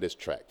slide into this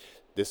track.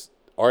 This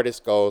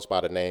artist goes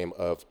by the name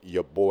of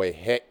your boy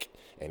Heck,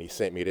 and he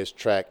sent me this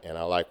track, and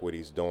I like what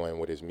he's doing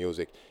with his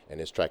music, and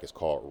this track is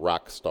called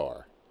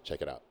Rockstar.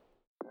 Check it out.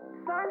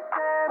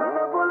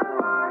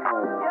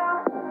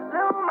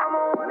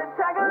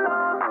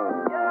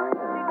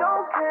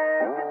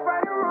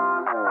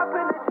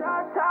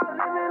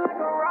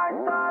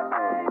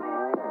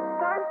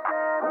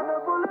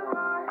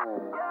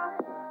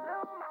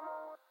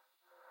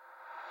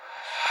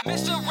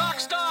 Mr.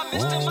 Rockstar,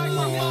 Mr.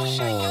 Microphone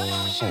Shaker.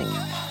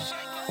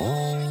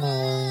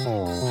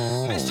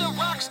 Mr.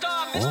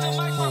 Rockstar, Mr.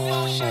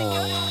 Microphone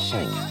Shaker.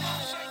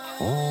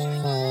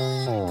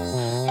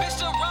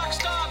 Mr.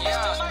 Rockstar,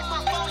 Mr.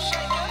 Microphone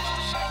Shaker.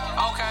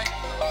 Okay.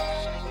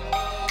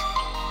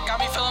 Got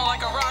me feeling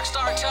like a rock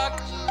star,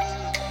 Chuck.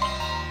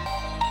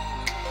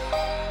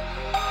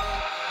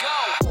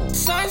 Go.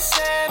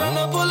 Sunset on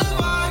the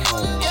boulevard.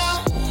 Yeah.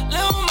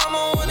 Little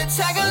mama wanna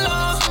tag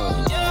along.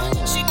 Yeah.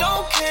 She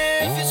don't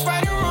care if it's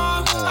right or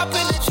wrong. Up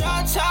in the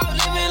drop top,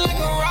 living like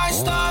a rock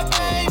star,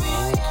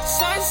 baby.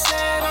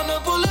 Sunset on the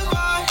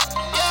boulevard,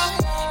 yeah.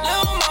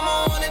 Little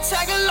mama wanna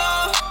tag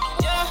along,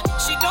 yeah.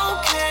 She don't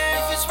care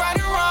if it's right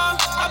or wrong.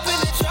 Up in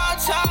the drop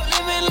top,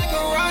 living like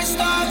a rock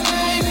star,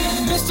 baby.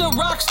 Mr.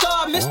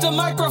 Rockstar, Mr.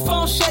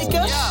 Microphone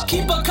Shaker. Yeah.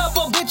 Keep a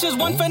couple bitches,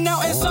 one for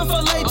now and some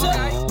for later.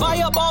 Okay.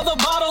 Buy up all the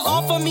bottles,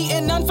 all for me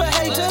and none for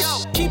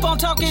haters. Keep on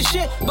talking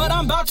shit, but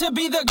I'm about to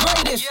be the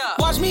greatest. Yeah.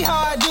 Watch me how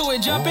I do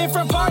it, jumping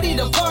from party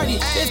to party.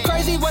 It's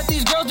crazy what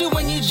these girls do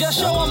when you just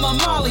show them a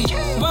molly.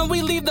 When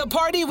we leave the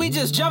party, we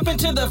just jump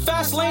into the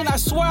fast lane. I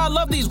swear I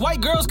love these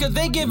white girls cause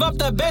they give up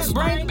the best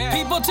brain.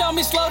 People tell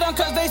me slow down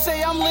cause they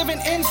say I'm living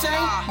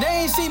insane. They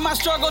ain't see my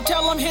struggle,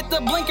 tell them hit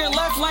the blinker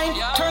left lane.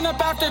 Turn up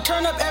after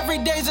turn up, every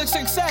day's a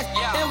success.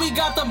 And we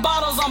got the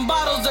bottles on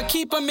bottles to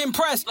keep them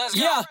impressed.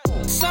 Yeah.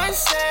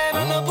 Sunset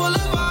on the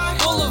boulevard.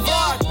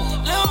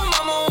 Little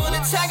mama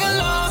wanna tag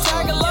along.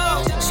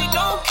 She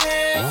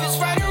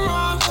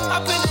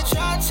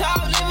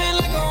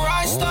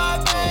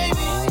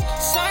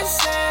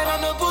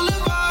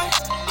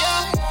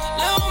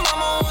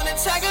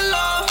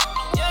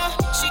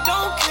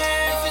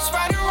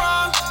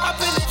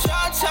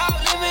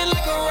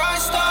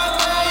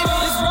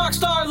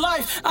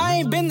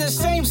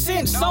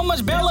So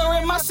much Bella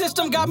in my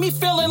system got me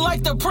feeling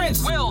like the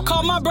prince.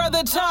 Call my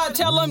brother Todd,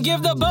 tell him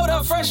give the boat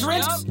a fresh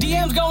rinse.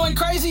 DMs going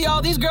crazy,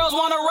 all these girls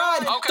wanna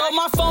ride. Throw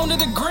my phone to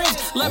the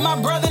grizz, let my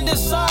brother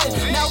decide.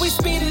 Now we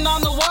speeding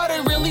on the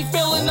water, really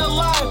feeling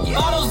alive.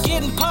 Bottles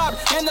getting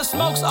popped, and the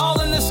smoke's all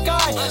in the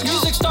sky.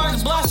 Music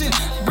starts blasting,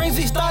 brings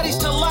these thotties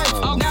to life.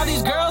 Now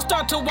these girls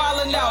start to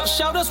wildin' out.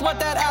 Showed us what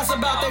that ass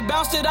about. They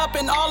bounced it up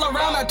and all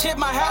around. I tip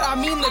my hat, I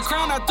mean the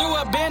crown. I threw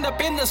a band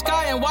up in the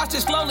sky and watched it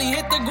slowly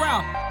hit the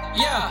ground.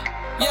 Yeah.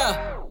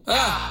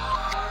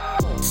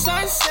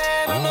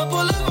 Sunset on the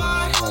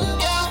boulevard,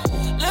 yeah.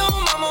 Little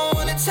mama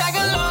wanna tag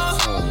along,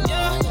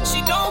 yeah.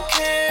 She don't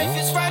care if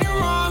it's right or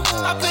wrong.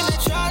 Up in the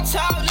drop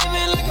top,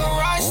 living like a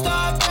rock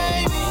star,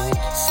 baby.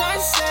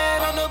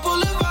 Sunset on the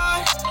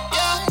boulevard,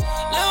 yeah.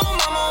 Little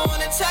mama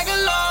wanna tag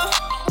along,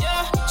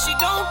 yeah. She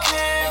don't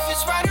care if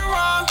it's right or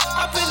wrong.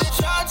 Up in the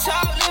drop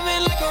top,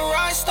 living like a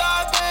rock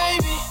star,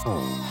 baby.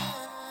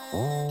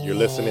 You're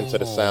listening to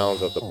the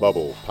sounds of the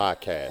Bubble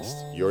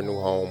Podcast, your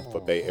new home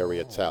for Bay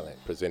Area talent,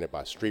 presented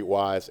by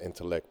Streetwise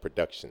Intellect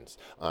Productions.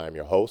 I am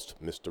your host,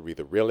 Mr. Ree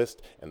the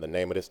Realist, and the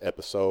name of this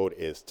episode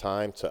is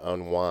Time to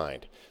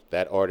Unwind.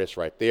 That artist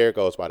right there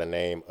goes by the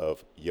name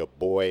of your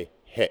boy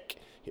Heck.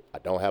 I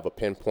don't have a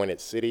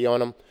pinpointed city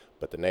on him,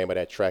 but the name of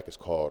that track is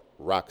called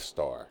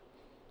Rockstar.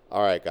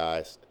 All right,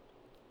 guys,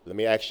 let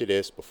me ask you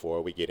this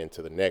before we get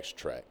into the next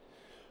track.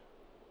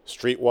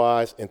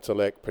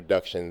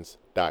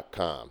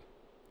 StreetwiseIntellectProductions.com.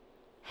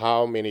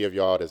 How many of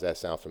y'all does that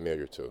sound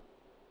familiar to?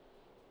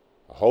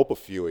 I hope a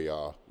few of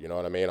y'all, you know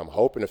what I mean? I'm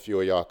hoping a few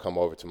of y'all come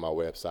over to my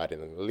website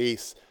and at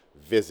least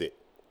visit.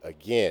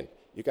 Again,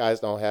 you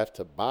guys don't have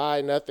to buy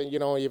nothing. You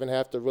don't even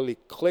have to really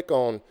click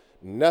on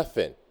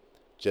nothing.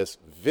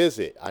 Just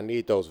visit. I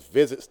need those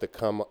visits to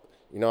come,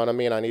 you know what I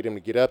mean? I need them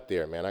to get up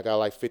there, man. I got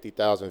like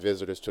 50,000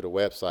 visitors to the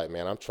website,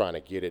 man. I'm trying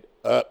to get it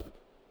up.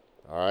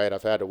 All right,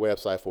 I've had the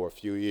website for a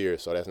few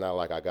years, so that's not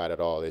like I got it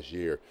all this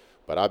year.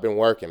 But I've been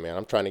working, man.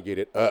 I'm trying to get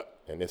it up,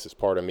 and this is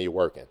part of me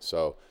working.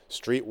 So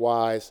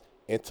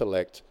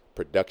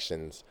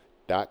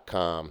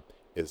StreetwiseIntellectProductions.com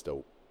is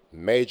the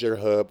major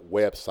hub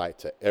website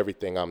to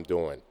everything I'm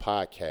doing.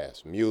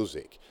 Podcasts,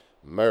 music,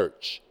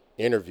 merch,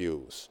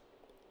 interviews,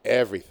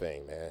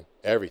 everything, man.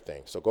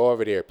 Everything. So go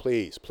over there,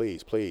 please.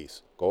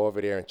 Go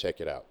over there and check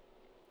it out.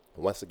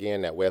 Once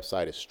again, that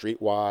website is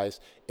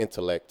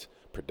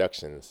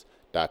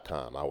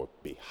StreetwiseIntellectProductions.com. I would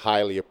be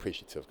highly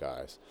appreciative,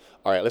 guys.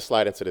 All right, let's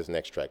slide into this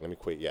next track. Let me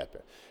quit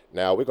yapping.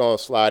 Now, we're going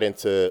to slide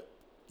into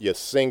your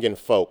singing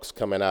folks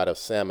coming out of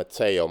San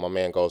Mateo. My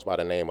man goes by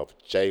the name of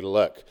J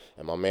Luck,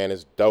 and my man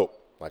is dope.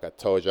 Like I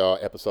told y'all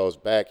episodes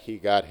back, he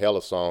got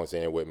hella songs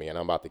in with me, and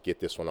I'm about to get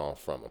this one on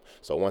from him.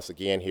 So once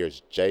again, here's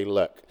J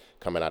Luck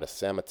coming out of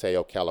San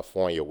Mateo,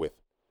 California with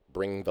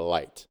Bring the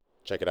Light.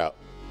 Check it out.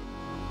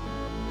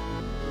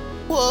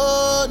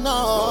 Whoa,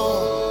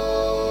 no.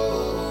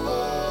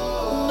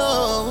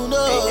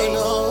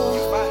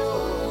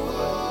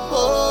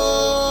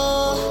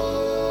 Oh,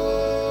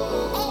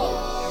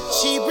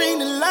 she bring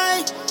the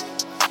light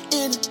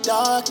in the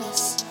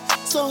darkness,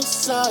 so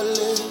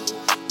solid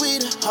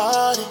with the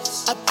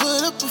hardest. I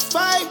put up a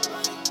fight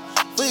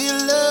for your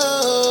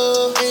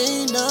love,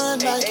 ain't none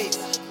like it.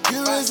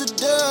 You as a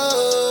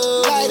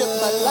dove, light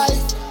up my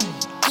life,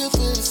 good for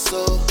the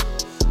soul.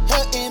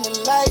 Her in the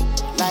light,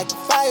 like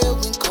fire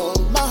when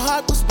cold. My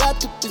heart was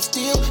wrapped up in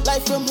steel,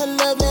 light from her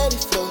love, let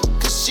it flow.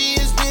 She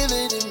is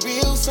realer than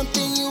real,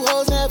 something you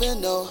hoes never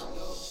know.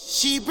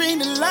 She bring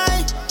the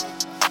light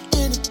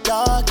in the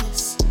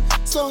darkness,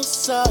 so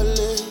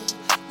solid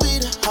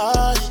with the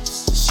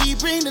hardest. She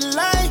bring the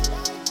light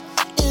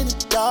in the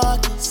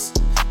darkness,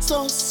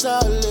 so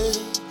solid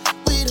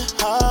with the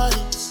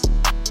hardest.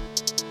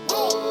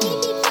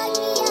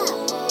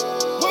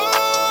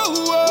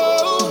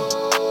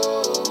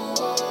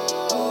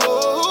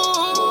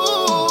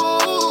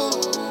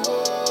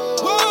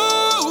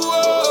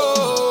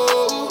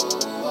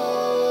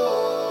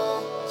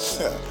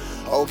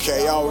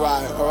 Okay,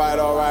 alright,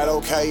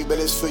 okay, but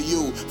it's for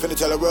you. Finna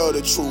tell the world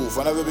the truth.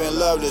 I never been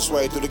loved this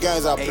way through the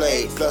games I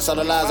played, plus all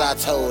the lies I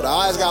told. I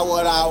always got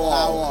what I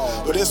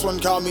want, but this one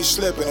caught me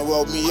slipping and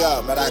woke me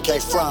up. Man, I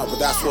can't front, but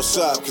that's what's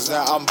up, cause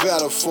now I'm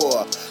better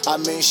for her. I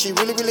mean, she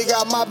really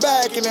got my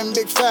back in them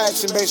big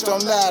facts, and based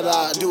on that,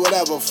 I do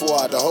whatever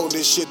for her, to hold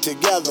this shit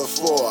together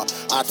for her.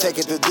 I take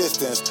it the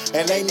distance,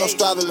 and ain't no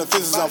straddling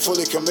fences, I'm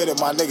fully committed,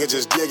 my nigga,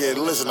 just dig it.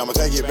 Listen, I'ma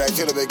take it back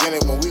to the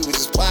beginning when we was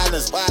just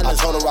partners. I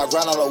told her I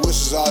grind all her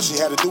wishes, all she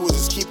had to do was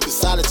just keep it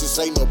silent. Just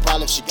ain't no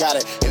problem, she got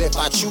it. And if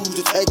I choose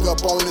to take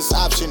up on this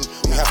option,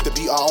 we have to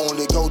be our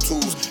only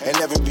go-tos and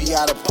never be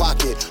out of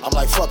pocket. I'm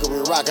like, fuck it,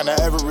 we're rocking her.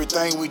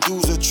 Everything we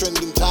do's a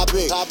trending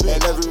topic.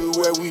 And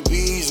everywhere we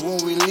be's,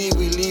 when we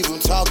leave them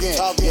talking.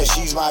 Yeah,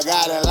 she's my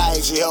guiding light.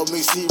 She helped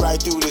me see right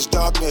through this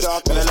darkness.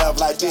 And a love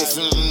like this,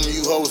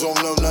 you hoes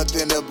don't know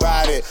nothing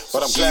about it,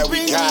 but I'm glad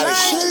we got it.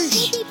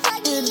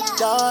 In the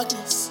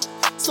darkness,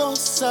 so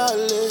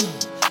solid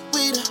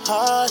with the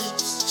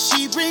hardest.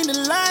 She bring the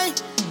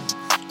light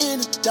in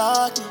the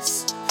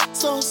darkness,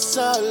 so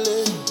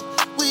solid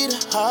with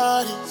the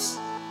hardest.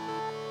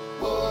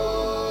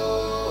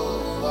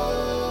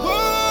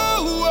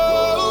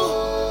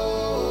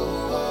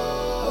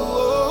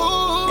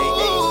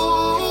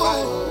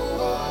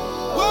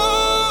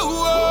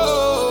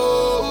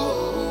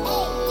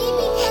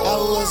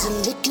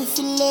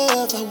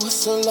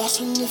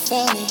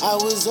 I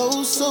was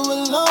oh so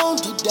alone,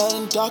 deep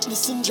down in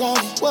darkness and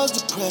drowning. Was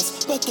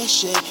depressed, but that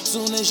shit,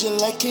 soon as your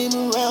light came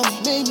around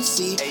me, made me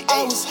see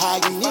I was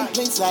hiding in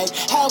plain sight.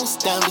 I was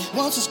astounded,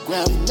 once was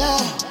grounded.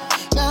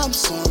 Now I'm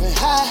soaring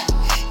high.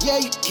 Yeah,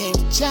 you came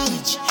to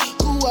challenge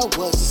who I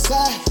was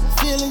inside.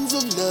 Feelings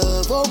of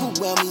love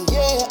overwhelming,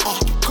 yeah, I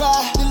could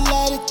cry. The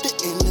light at the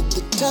end of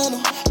the tunnel,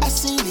 I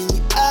seen in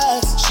your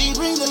eyes. She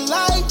bring the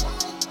light,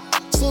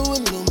 so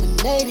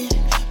illuminated.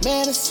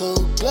 Man, it's so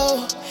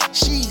glow,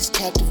 she's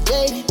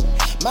captivating.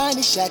 Mind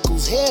in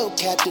shackles, held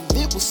captive,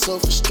 it was so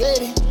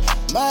frustrating.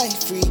 Mind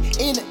free,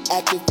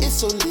 interactive,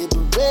 it's so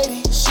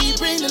liberating. She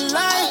bring the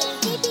light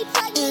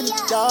in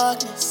the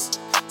darkness,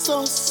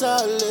 so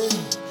solid,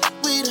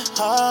 we the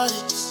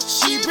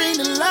hardest. She bring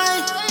the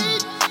light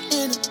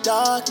in the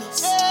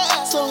darkness,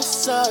 so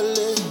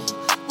solid,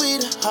 we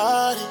the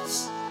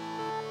hardest.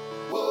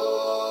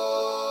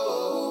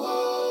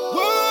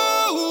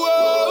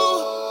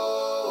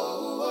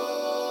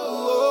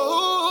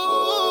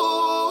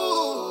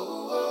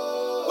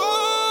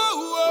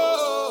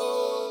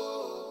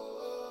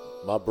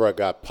 My bruh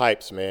got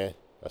pipes, man.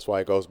 That's why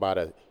he goes by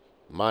the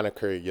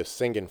moniker "You're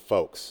Singing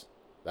Folks."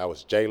 That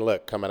was J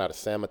Luck coming out of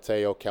San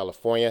Mateo,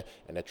 California,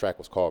 and that track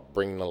was called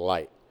Bring the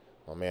Light.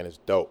 My man is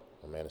dope.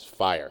 My man is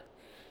fire.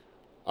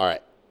 All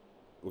right,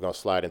 we're going to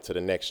slide into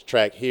the next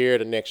track here.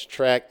 The next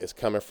track is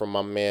coming from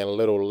my man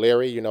Little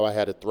Larry. You know, I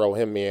had to throw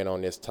him in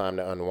on this Time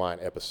to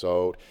Unwind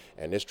episode,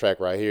 and this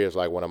track right here is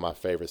like one of my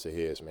favorites of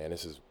his, man.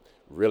 This is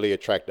really a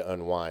track to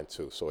unwind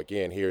to. So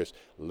again, here's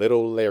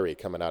Little Larry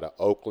coming out of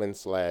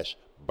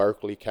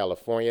Oakland/Berkeley,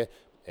 California,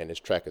 and this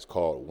track is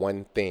called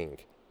One Thing.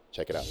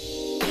 Check it out.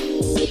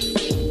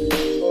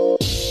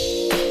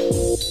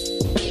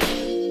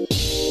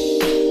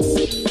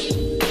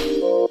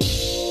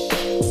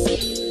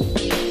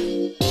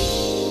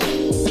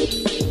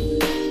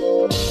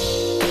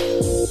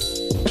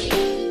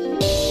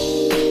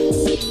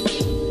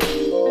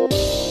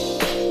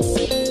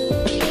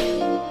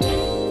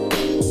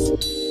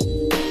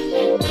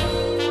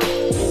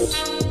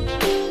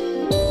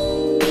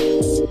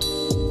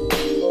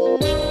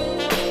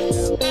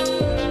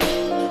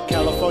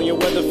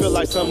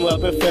 Like something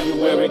up in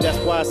February, that's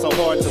why it's so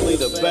hard to leave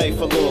the bay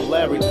for little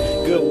Larry.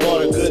 Good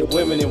water, good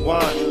women and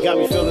wine, got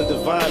me feeling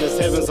divine as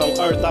heavens on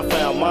earth. I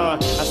found mine.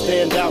 I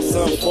stand out,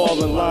 some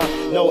fall in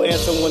line. No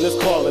answer when it's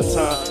calling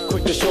time.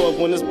 Quick to show up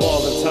when it's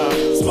balling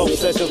time. Smoke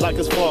sessions like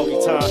it's foggy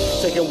time.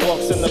 Taking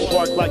walks in the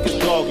park like it's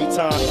doggy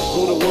time.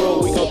 Rule the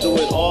world, we gon' do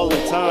it all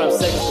in time.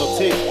 Seconds go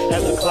tick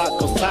as the clock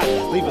goes tight,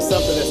 leaving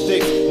something that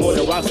sticks more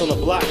than rocks on the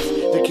blocks.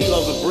 The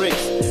kilos and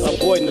bricks,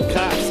 avoiding the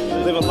cops.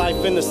 Living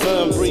life in the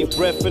sun, breathe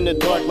breath in the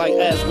dark like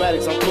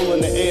asthmatics. I'm cool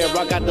in the air,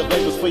 I got the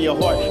vapors for your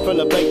heart. From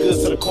the baked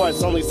goods to the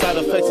carts, only side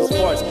effects is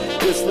farts.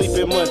 Good sleep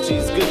and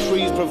munchies, good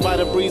trees provide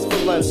a breeze for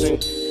lunching.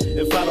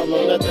 If I don't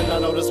know nothing, I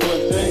know this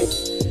one thing.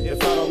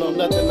 If I don't know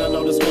nothing, I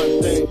know this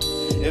one thing.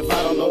 If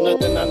I don't know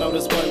nothing, I know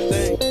this one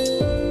thing.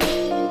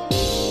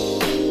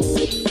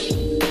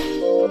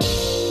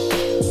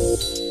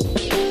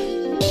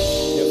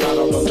 If I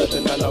don't know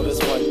nothing, I know this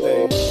one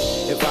thing.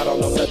 If I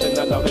don't know nothing,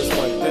 I know this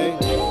one thing.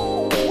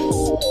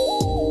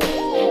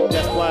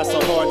 That's why it's so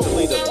hard to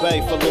leave the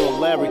bay for little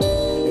Larry.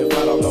 If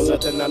I don't know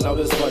nothing, I know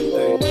this one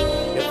thing.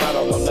 If I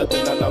don't know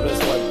nothing, I know this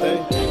one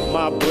thing.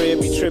 My bread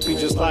be trippy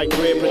just like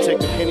bread.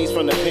 Protect the pennies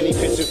from the penny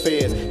pinching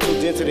feds.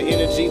 Tuned into the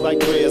energy like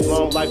threads.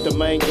 Long life the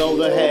mango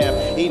to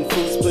have. Eating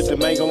fruit, split the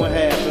mango in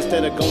half.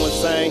 Instead of going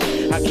sane,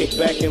 I kick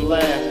back and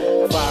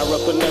laugh. Fire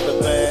up another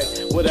bag.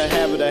 With a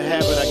habit, I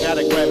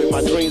gotta grab it.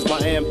 My dreams, my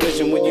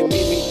ambition. When you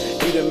meet me,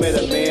 you done met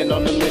a man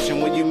on the mission.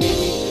 When you meet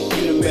me,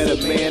 you done met a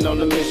man on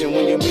the mission.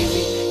 When you meet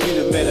me,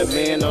 you done met a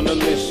man on a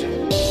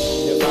mission.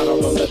 If I don't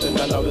know nothing,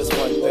 I know this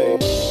one thing.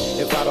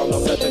 If I don't know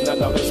nothing, I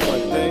know this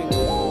one thing.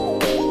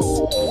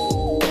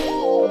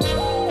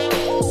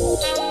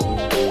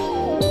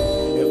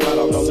 If I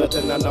don't know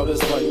nothing, I know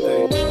this one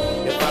thing.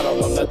 If I don't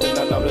know nothing,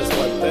 I know this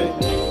one thing.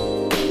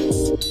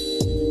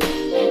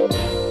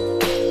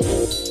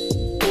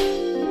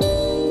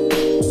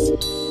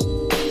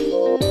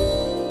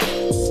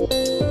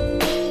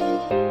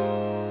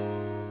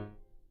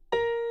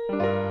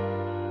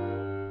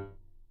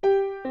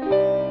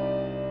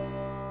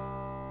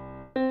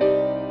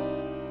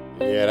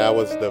 That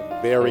was the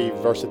very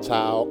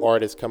versatile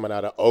artist coming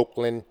out of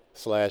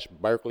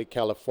Oakland/Berkeley,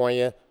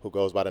 California, who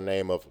goes by the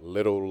name of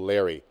Little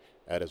Larry.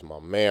 That is my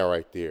man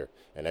right there.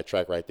 And that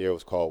track right there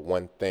was called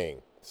One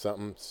Thing.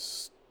 Something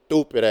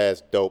stupid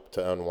ass dope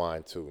to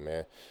unwind to,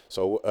 man.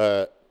 So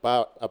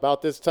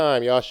about this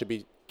time, y'all should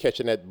be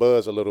catching that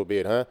buzz a little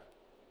bit, huh?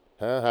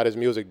 How this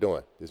music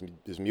doing?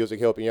 This music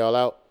helping y'all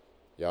out?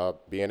 Y'all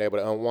being able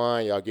to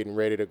unwind, y'all getting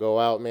ready to go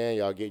out, man.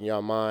 Y'all getting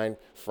your mind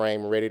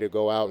frame ready to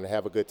go out and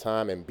have a good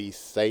time and be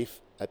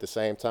safe at the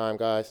same time,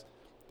 guys.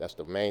 That's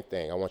the main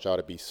thing. I want y'all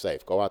to be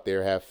safe. Go out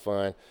there, have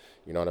fun.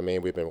 You know what I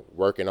mean? We've been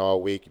working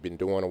all week. You've been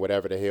doing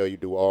whatever the hell you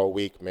do all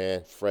week,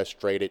 man.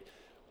 Frustrated.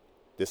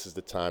 This is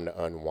the time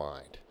to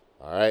unwind.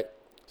 All right?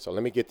 So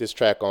let me get this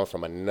track on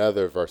from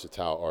another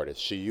versatile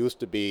artist. She used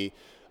to be,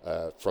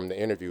 from the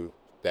interview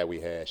that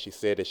we had. She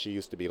said that she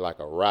used to be like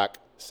a rock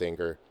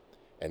singer,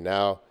 and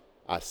now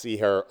I see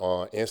her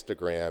on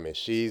Instagram, and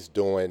she's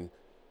doing,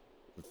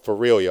 for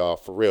real, y'all,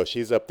 for real,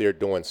 she's up there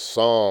doing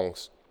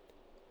songs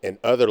in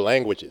other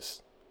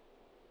languages.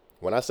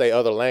 When I say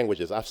other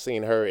languages, I've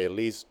seen her at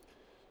least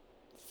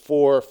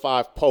 4 or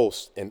 5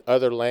 posts in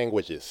other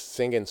languages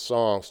singing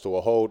songs to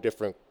a whole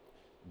different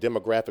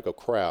demographic of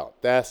crowd.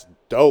 That's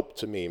dope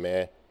to me,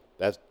 man.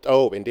 That's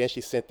dope. And then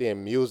she sent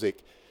in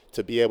music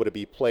to be able to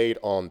be played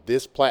on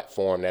this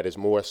platform that is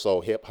more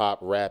so hip hop,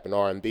 rap, and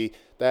R&B.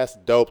 That's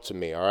dope to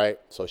me, all right?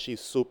 So she's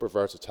super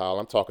versatile.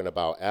 I'm talking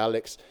about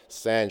Alex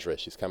Sandra.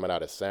 She's coming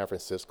out of San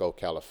Francisco,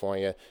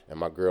 California, and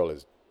my girl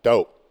is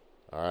dope.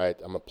 All right,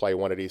 I'm going to play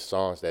one of these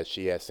songs that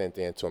she had sent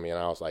in to me, and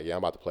I was like, yeah, I'm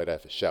about to play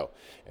that for show.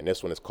 And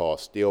this one is called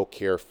Still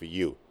Care For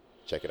You.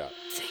 Check it out.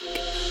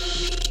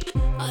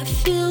 I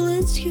feel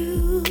it's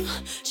you.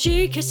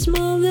 Shake a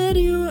smile that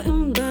you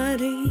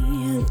embody.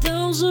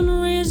 1,000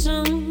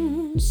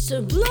 reasons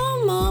to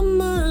blow my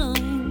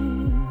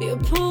mind. You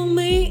pull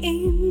me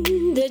in,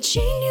 the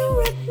chain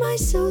you wrap my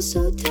soul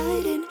so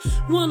tight, and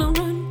wanna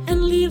run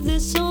and leave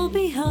this all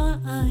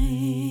behind.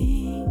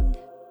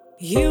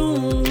 You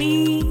and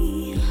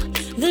me,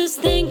 this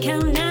thing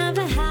can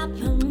never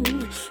happen.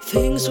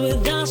 Things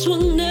with us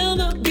will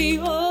never be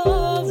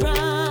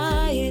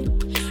alright.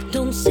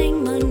 Don't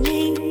sing my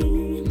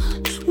name,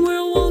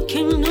 we're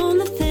walking on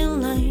the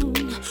thin line.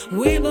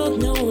 We both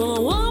know I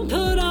won't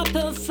put up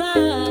a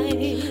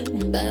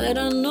fight, but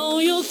I know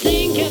you'll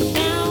think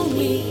about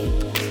me,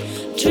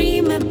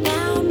 dream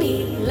about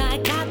me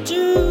like I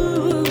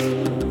do.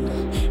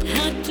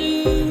 I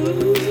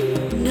do.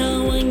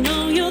 Now I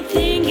know you'll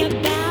think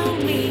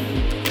about me,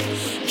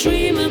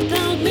 dream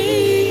about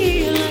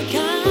me like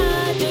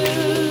I do.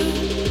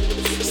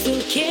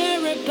 Still care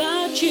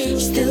about you,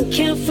 still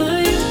care for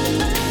you.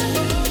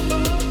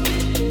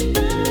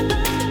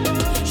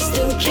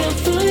 Still care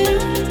for you.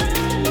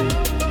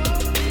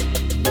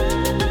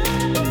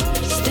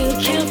 Still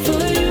care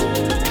for you.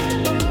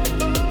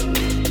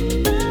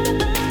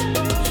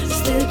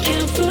 Still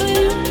care for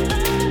you.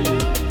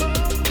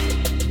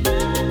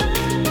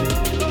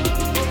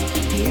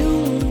 You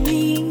and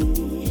me,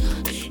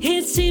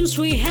 it seems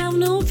we have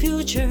no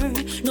future,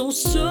 no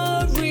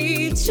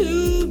story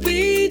to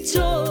be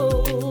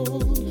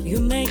told. You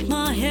make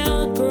my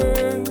head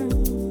burn,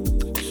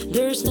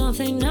 there's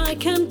nothing I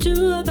can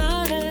do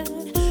about it.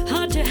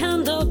 Hard to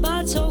handle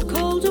but so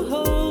cold to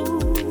hold.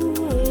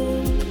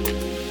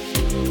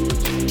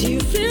 Do you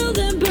feel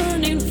the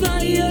burning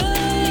fire,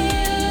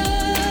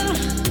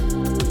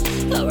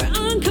 our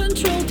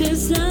uncontrolled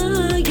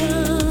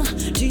desire?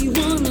 Do you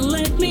wanna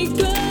let me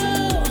go,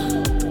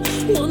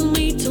 want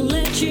me to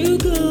let you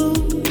go?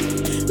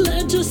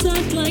 Let's just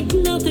act like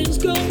nothing's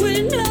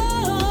going on.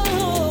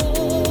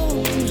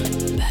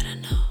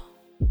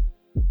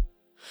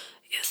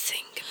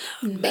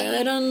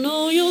 But I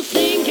know you'll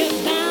think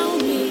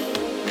about me,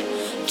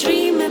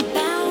 dream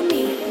about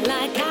me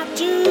like I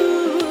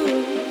do.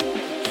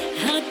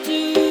 I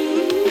do.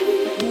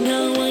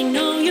 Now I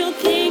know you'll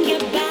think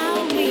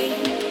about me,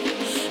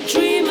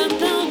 dream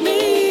about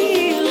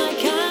me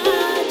like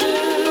I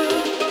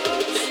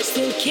do.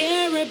 Still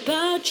care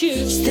about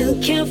you, still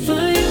care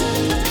for you.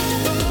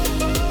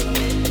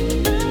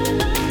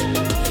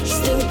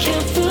 Still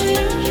care for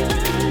you.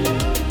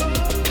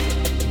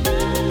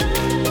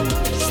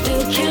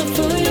 Still care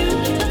for you.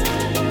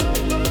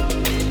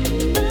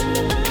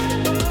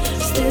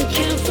 Still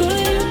care for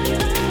you.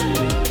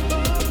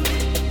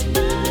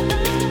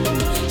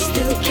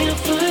 Still care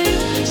for you.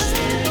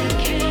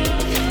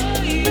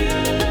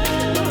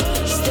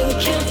 Still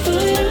care for you. Still care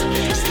for you.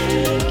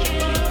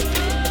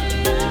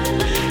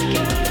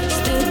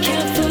 Still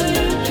care for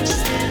you.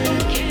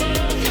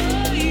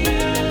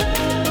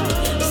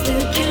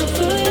 Still care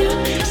for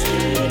you.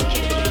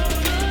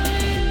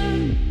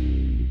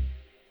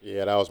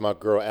 Yeah, that was my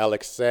girl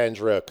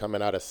Alexandra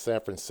coming out of San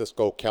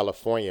Francisco,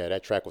 California.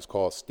 That track was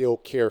called Still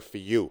Care For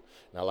You.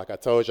 Now, like I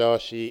told y'all,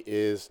 she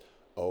is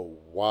a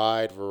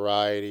wide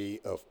variety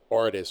of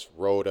artists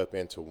rolled up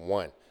into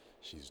one.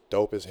 She's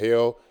dope as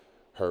hell.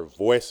 Her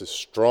voice is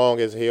strong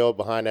as hell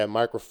behind that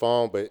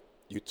microphone, but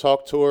you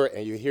talk to her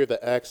and you hear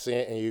the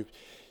accent and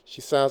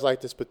she sounds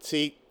like this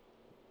petite,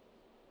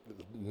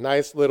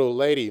 nice little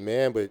lady,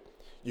 man, but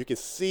you can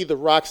see the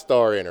rock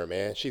star in her,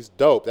 man. She's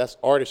dope. That's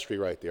artistry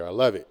right there. I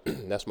love it.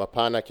 That's my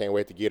partner. I can't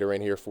wait to get her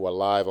in here for a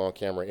live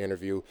on-camera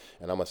interview,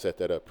 and I'm going to set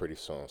that up pretty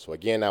soon. So,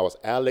 again, that was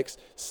Alex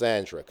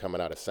Sandra coming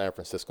out of San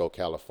Francisco,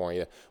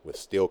 California with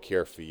Still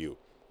Care For You.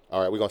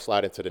 All right, we're going to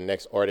slide into the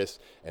next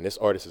artist, and this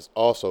artist is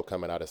also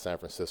coming out of San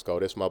Francisco.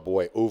 This is my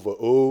boy Uva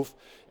Uv,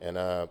 and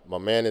my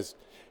man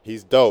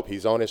he's dope.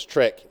 He's on his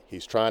trek.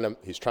 He's trying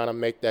to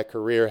make that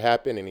career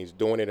happen, and he's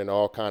doing it in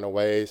all kind of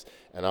ways,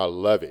 and I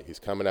love it. He's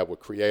coming up with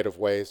creative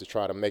ways to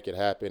try to make it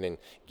happen and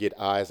get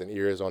eyes and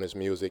ears on his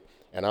music,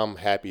 and I'm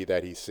happy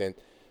that he sent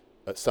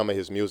some of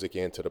his music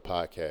into the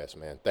podcast,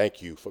 man.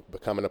 Thank you for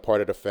becoming a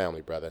part of the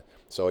family, brother.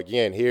 So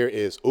again, here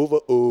is Uva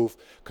Uv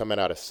coming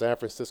out of San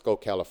Francisco,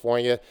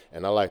 California,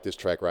 and I like this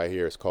track right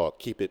here. It's called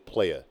Keep It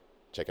Playa.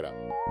 Check it out.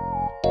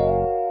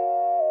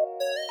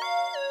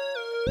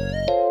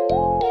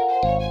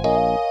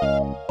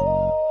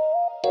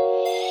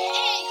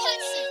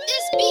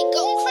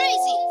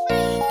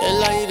 They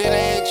love you, then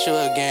they hate you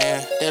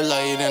again. They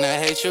love you, then they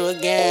hate you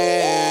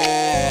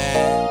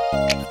again.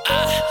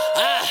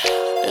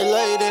 They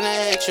love you, then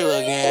they hate you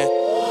again.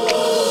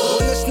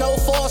 When the snow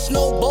falls,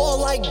 snowball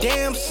like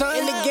damn son.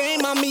 In the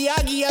game, I'm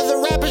Miyagi,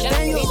 other rappers,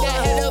 they need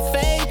that head up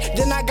fade.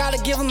 Then I gotta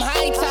give them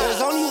high time.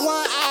 There's only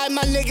one eye,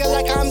 my nigga,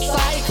 like I'm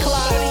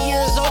Cyclops. 30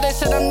 years old, they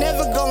said I'm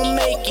never gonna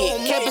make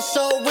it. Kept it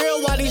so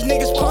real while these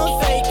niggas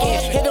pump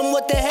faking. Hit him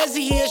with the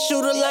hezzy, he a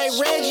shooter like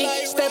Reggie.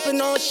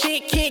 Stepping on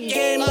shit, kick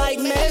game like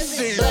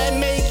Messi. Black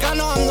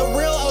Mexicano, I'm the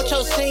real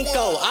Ocho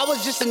Cinco. I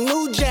was just a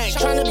new jack,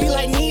 trying to be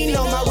like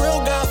Nino. My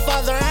real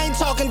godfather, I ain't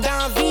talking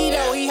Don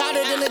Vito. He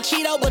hotter than a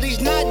Cheeto, but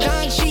he's not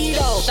Don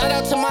Cheeto. Shout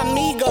out to my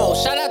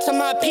Migos, shout out to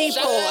my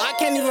people. I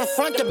can't even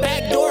front the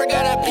back door,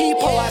 got a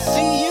peephole. I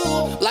see you,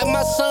 like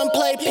my son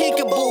play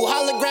peekaboo.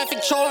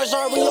 Holographic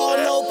Charizard, we all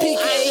know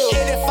Pikachu.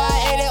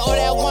 8580 or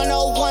that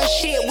 101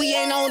 shit. We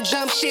ain't on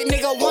jump shit,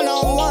 nigga,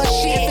 one-on-one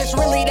shit. If it's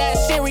really that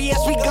serious,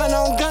 we gun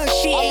on gun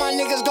shit. All my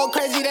niggas go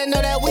crazy, they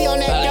know that we on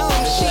that dumb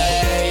shit.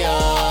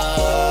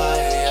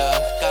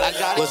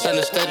 What's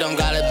understood don't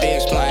gotta be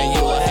explained.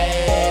 You a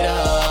hater.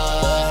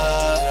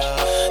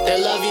 They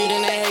love you,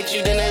 then they hate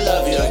you, then they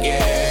love you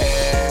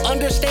again.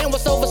 Understand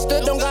what's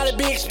overstood don't gotta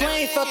be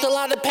explained. Felt a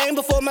lot of pain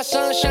before my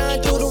sun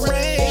shine through the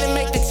rain. Didn't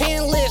make the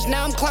 10 list,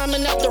 now I'm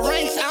climbing up the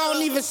ranks. I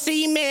don't even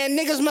see, man,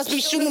 niggas must be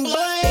shooting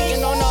blank.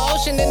 Thinking on the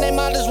ocean, then they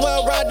might as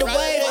well ride the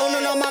wave.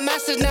 Owning all my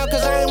masters now,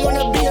 cause I ain't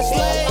wanna be a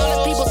slave. All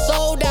the people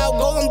sold out,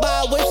 going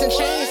by whips and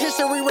chains.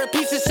 History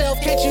repeats itself,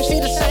 can't you see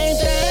the same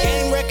thing?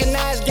 Game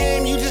recognized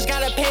game, you just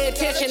gotta pay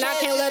attention. I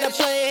can't let a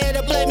player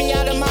to play me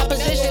out of my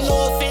position.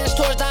 No offense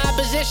towards the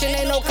opposition,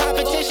 ain't no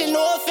competition.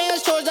 No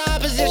offense towards the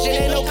opposition,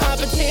 ain't no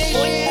competition.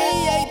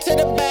 28 to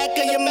the back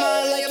of your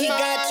mind like he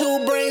got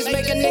two brains,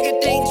 make a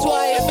nigga think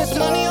twice. If it's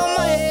money on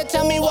my head,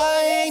 tell me why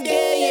I ain't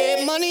dead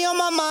yet. Money on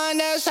my mind,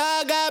 that's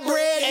how I got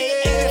bread.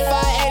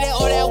 8580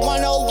 or that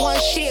 101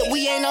 shit.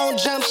 We ain't on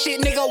jump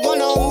shit, nigga,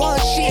 one-on-one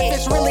shit. If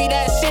it's really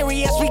that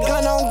serious, we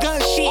gun on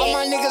gun shit. All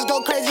my niggas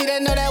go crazy, they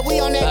know that we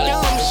on that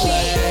dumb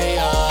shit.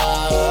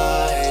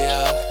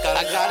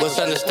 What's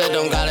understood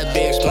don't gotta be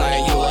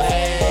explained. You a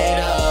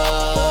hater.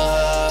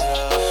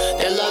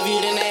 They love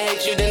you, then they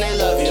hate you, then they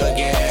love you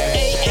again.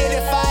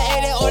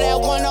 8580 or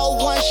that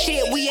 101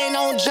 shit. We ain't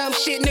on jump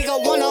shit,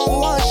 nigga,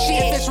 one-on-one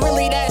shit. If it's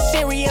really that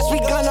serious, we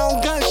gun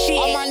on gun shit.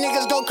 All my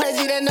niggas go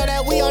crazy, they know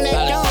that we on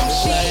that dumb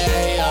shit.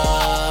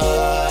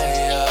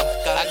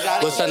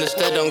 What's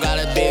understood don't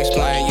gotta be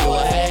explained. You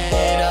a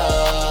hater.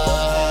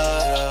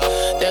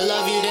 They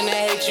love you, then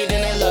they hate you,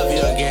 then they love you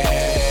again.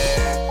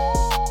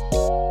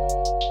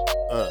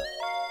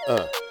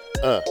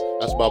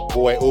 That's my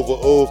boy Uva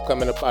Uv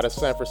coming up out of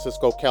San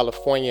Francisco,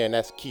 California, and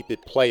that's Keep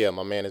It Player.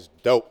 My man is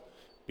dope.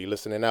 Be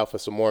listening out for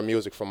some more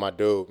music from my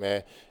dude,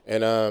 man.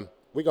 And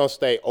we're gonna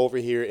stay over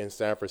here in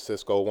San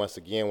Francisco once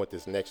again with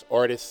this next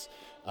artist.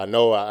 I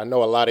know a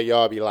lot of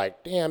y'all be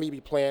like, damn, he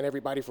be playing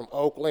everybody from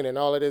Oakland and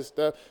all of this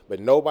stuff, but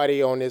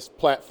nobody on this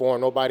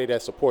platform, nobody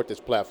that support this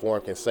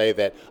platform can say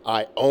that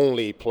I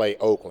only play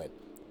Oakland.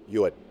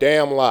 You a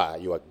damn lie.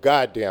 You a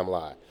goddamn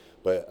lie.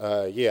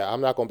 But yeah,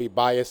 I'm not gonna be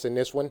biased in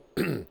this one.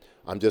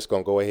 I'm just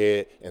going to go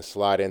ahead and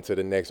slide into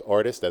the next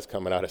artist that's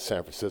coming out of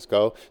San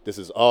Francisco. This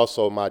is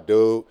also my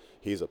dude.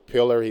 He's a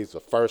pillar. He's the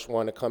first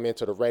one to come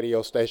into the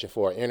radio station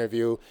for an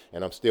interview,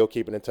 and I'm still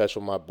keeping in touch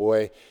with my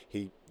boy.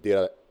 He did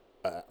a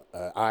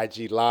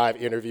IG Live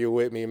interview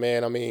with me,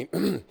 man. I mean,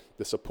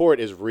 the support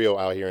is real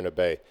out here in the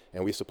Bay,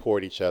 and we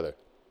support each other.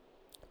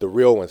 The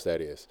real ones, that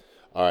is.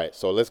 All right,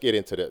 so let's get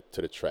into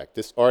the track.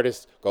 This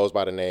artist goes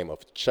by the name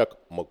of Chuck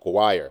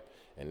McGuire,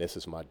 and this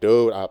is my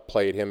dude. I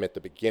played him at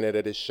the beginning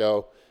of this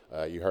show.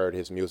 You heard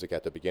his music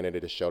at the beginning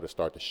of the show to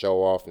start the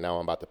show off. Now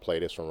I'm about to play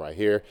this one right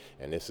here,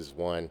 and this is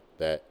one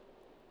that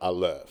I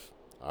love,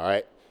 all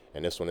right?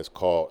 And this one is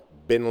called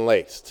Been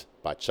Laced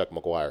by Chuck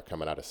McGuire,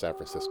 coming out of San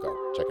Francisco.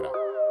 Check it out.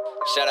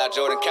 Shout out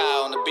Jordan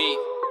Kyle on the beat.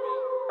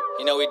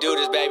 You know we do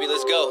this, baby.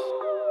 Let's go.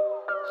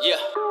 Yeah.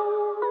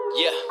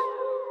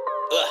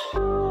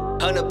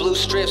 100 blue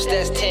strips,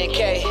 that's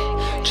 10K.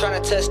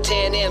 Tryna touch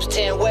 10 M's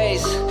 10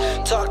 ways.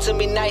 Talk to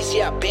me nice,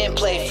 yeah, I been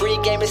play. Free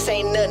game, this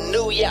ain't nothing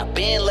new, yeah, I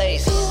been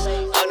lace.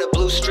 100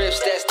 blue strips,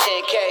 that's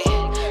 10K.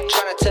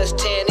 Tryna touch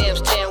 10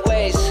 M's 10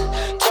 ways.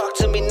 Talk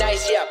to me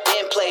nice, yeah, I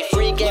been play.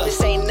 Free game,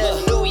 this ain't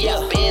nothing new, yeah,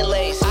 I been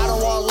lace. I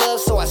don't want love,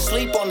 so I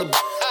sleep on the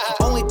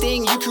only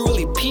thing you can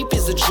really peep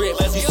is the drip.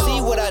 You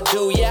see what I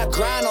do, yeah, I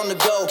grind on the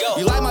go.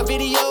 You like my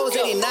videos,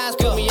 89s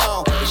put me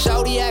on.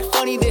 Shawty act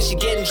funny, then she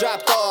getting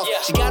dropped off.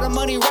 She got her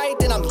money right,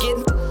 then I'm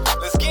getting.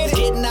 It's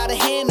getting out of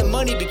hand, the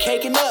money be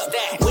caking up.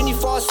 When you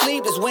fall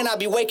asleep is when I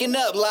be waking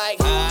up. Like,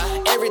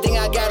 everything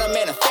I got, I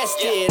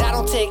manifested. I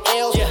don't take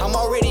L's, I'm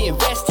already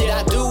invested.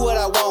 I do what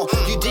I want,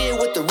 you did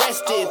what the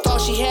rest did.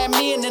 Thought she had at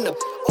me and then the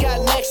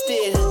got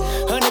nexted.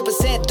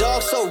 100%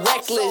 dog, so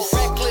reckless.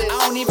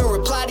 I don't even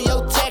reply to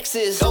your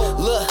texts.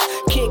 Look,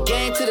 kick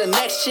game to the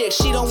next chick.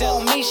 She don't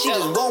want me, she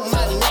just want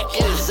my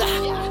necklace.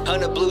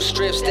 100 blue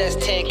strips, that's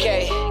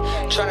 10K.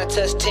 Tryna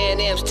touch 10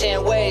 M's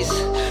 10 ways.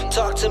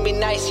 Talk to me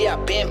nice, yeah, I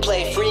been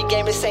play. Free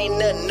game, this ain't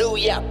nothing new,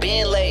 yeah, I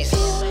been lace.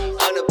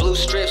 100 blue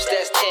strips,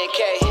 that's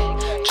 10K.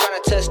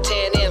 Tryna touch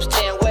 10 M's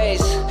 10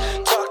 ways.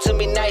 Talk to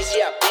me nice,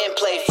 yeah, I been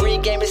play. Free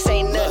game, this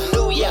ain't nothing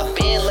new, yeah, I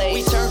been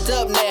lace. We turned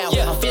up now,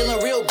 I'm feeling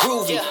real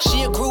groovy.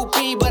 She a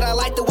groupie, but I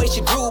like the way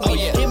she groove me.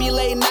 Hit me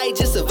late night,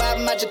 just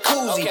surviving my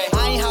jacuzzi.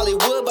 I ain't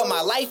Hollywood, but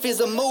my life is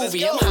a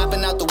movie. I'm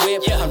hopping out the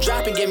whip, I'm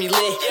dropping, get me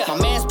lit. My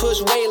man's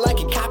push weight like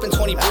he copping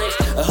 20 bricks.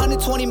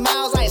 120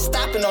 miles, I ain't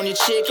stopping on your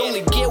chick.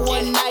 Only get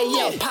one night,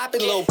 yeah, I'm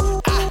popping little.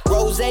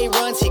 Rose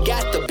runs, he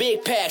got the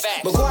big packs.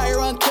 McGuire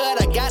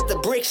uncut, I got the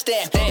brick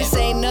stamp. This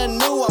ain't nothing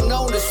new, I'm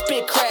known to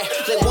spit crack.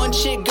 Let one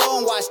chick go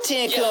and watch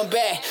 10 come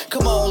back.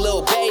 Come on,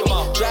 little baby,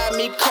 drive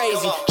me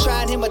crazy.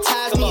 Try and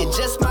hypnotize me, it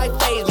just might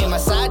phase me. My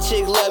side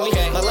chick love me,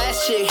 my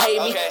last chick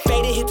hate me.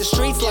 Faded hit the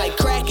streets like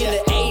crack in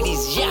the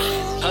 80s, yeah.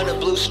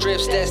 100 blue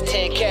strips, that's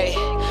 10K.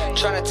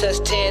 Tryna touch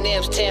 10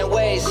 M's 10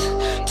 ways.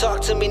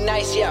 Talk to me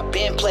nice, yeah, I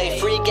been play.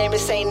 Free game,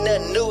 this ain't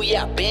nothing new,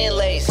 yeah, I been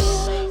lace.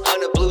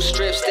 100 blue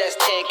strips, that's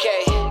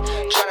 10K.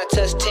 Tryna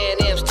touch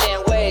 10 M's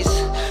 10 ways.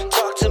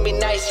 Talk to me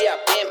nice, yeah, I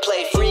been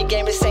play. Free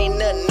game, this ain't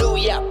nothing new,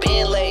 yeah, I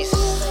been lace.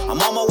 I'm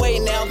on my way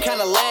now, I'm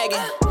kinda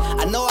lagging.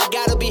 I know I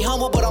gotta be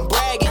humble, but I'm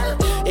bragging.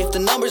 If the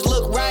numbers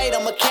look right,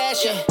 I'ma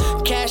cash in.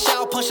 Cash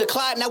out, punch the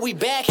clock, now we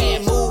back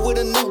in. Move with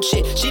a new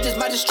chick, she just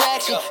my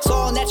distraction. It's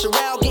all natural,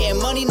 getting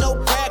money, no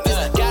practice.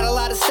 Got a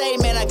lot to say,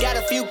 man, I got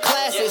a few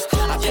classes.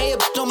 I pay a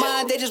bitch no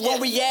mind, they just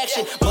want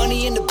reaction.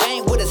 Money in the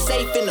bank with a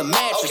safe in the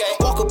mattress.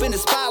 Walk up in the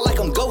spot like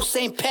I'm Ghost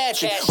St.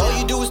 Patrick. All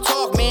you do is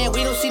talk, man,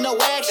 we don't see no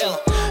action.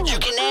 You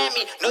can add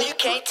me, no you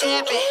can't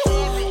tap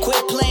it.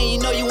 Quit playing,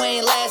 you know you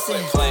ain't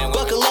lasting.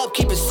 Buckle up,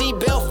 keep a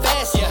seatbelt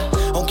fastened.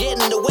 Don't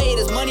get in the way,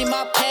 this money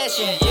my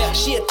passion.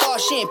 She a thought,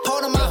 she ain't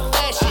part of my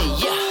fashion,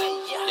 yeah.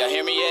 Y'all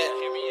hear me yet?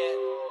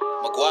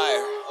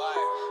 McGuire,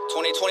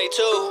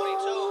 2022,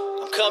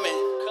 I'm coming.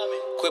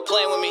 Quit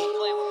playing with me.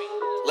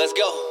 Let's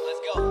go.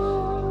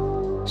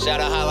 Shout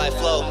out Highlight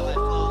Flow.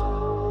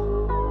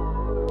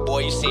 Boy,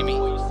 you see me?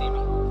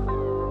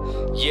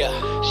 Yeah.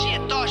 She a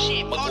thought, she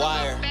ain't part of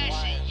my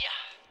fashion, yeah.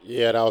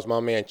 Yeah, that was my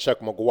man Chuck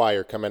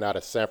McGuire coming out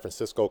of San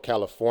Francisco,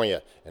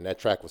 California, and that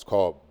track was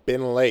called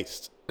Been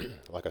Laced.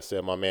 Like I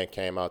said, my man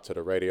came out to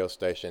the radio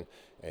station,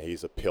 and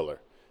he's a pillar.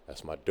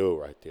 That's my dude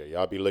right there.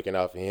 Y'all be looking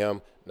out for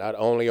him, not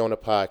only on the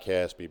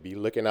podcast, but be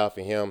looking out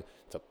for him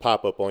to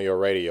pop up on your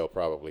radio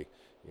probably.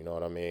 You know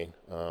what I mean?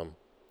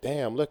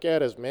 Damn, look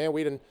at us, man.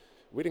 We done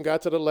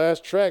got to the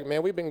last track,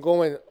 man. We've been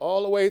going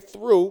all the way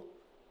through,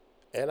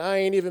 and I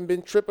ain't even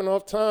been tripping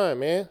off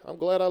time, man. I'm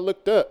glad I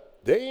looked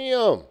up.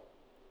 Damn.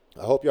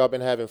 I hope y'all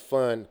been having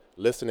fun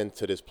listening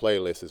to this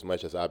playlist as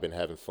much as I've been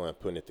having fun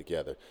putting it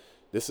together.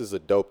 This is a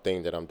dope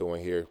thing that I'm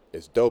doing here.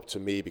 It's dope to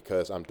me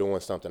because I'm doing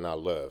something I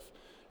love.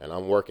 And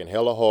I'm working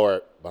hella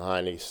hard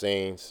behind these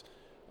scenes.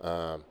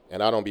 And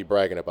I don't be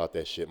bragging about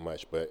that shit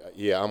much. But,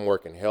 yeah, I'm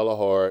working hella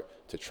hard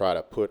to try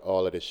to put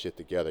all of this shit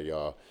together,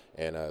 y'all.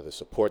 And the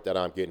support that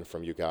I'm getting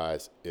from you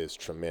guys is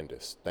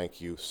tremendous.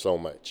 Thank you so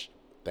much.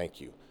 Thank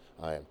you.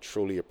 I am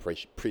truly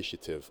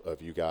appreciative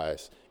of you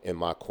guys in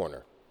my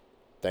corner.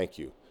 Thank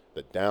you.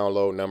 The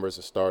download numbers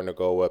are starting to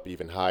go up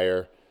even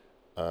higher.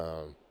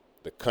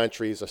 The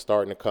countries are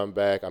starting to come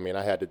back. I mean,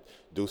 I had to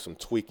do some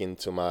tweaking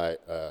to my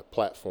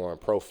platform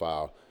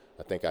profile.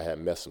 I think I had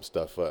messed some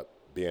stuff up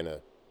being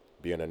a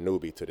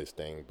newbie to this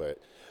thing. But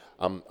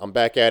I'm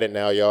back at it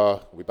now,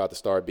 y'all. We about to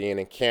start being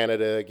in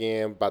Canada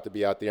again. About to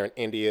be out there in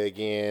India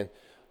again.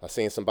 I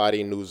seen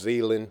somebody in New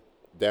Zealand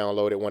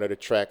downloaded one of the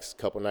tracks a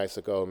couple nights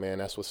ago. Man,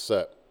 that's what's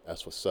up.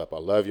 That's what's up. I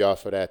love y'all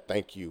for that.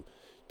 Thank you.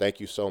 Thank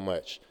you so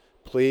much.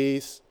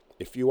 Please,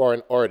 if you are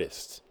an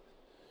artist,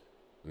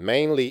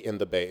 mainly in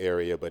the Bay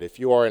Area, but if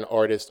you are an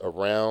artist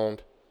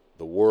around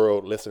the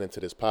world listening to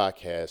this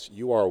podcast,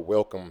 you are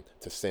welcome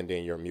to send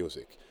in your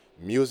music.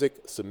 Music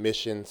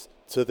submissions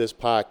to this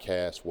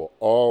podcast will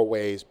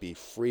always be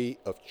free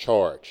of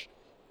charge.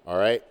 All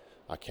right?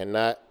 I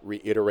cannot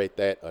reiterate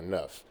that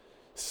enough.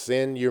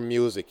 Send your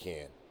music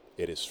in.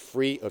 It is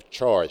free of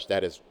charge.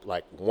 That is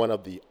like one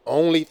of the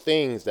only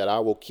things that I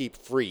will keep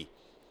free.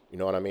 You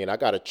know what I mean? I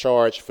got to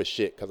charge for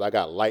shit because I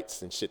got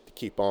lights and shit to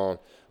keep on.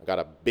 I got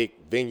a big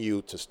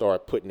venue to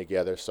start putting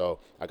together. So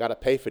I got to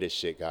pay for this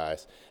shit,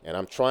 guys. And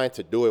I'm trying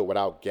to do it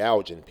without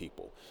gouging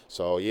people.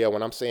 So, yeah,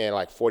 when I'm saying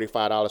like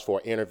 $45 for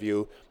an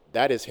interview,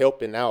 that is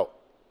helping out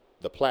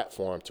the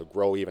platform to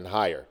grow even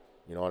higher.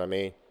 You know what I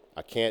mean?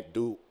 I can't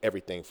do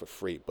everything for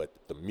free. But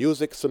the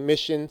music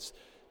submissions,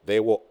 they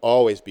will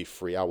always be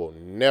free. I will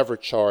never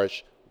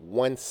charge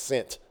 1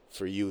 cent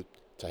for you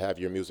to have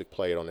your music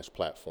played on this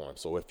platform.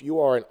 So if you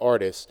are an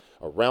artist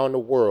around the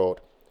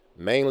world,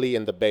 mainly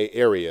in the Bay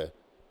Area,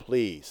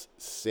 please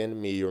send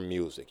me your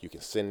music. You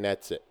can send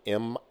that to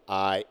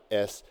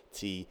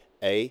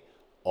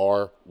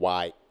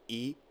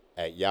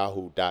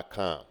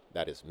MISTARYE@yahoo.com.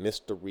 That is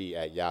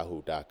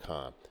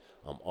mystery@yahoo.com.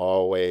 I'm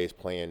always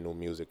playing new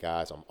music,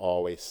 guys. I'm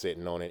always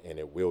sitting on it, and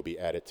it will be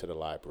added to the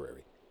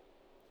library.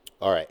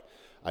 All right.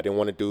 I didn't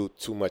want to do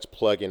too much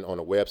plugging on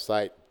the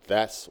website.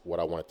 That's what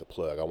I wanted to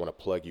plug. I want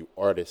to plug you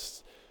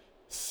artists.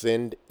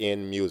 Send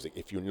in music.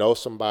 If you know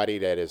somebody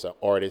that is an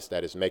artist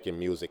that is making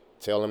music,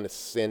 tell them to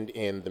send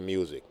in the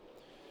music.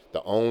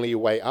 The only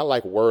way, I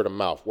like word of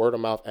mouth. Word of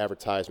mouth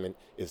advertisement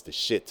is the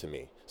shit to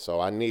me. So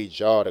I need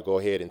y'all to go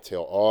ahead and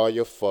tell all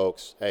your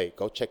folks, hey,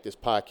 go check this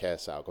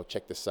podcast out. Go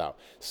check this out.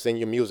 Send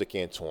your music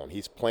in to him.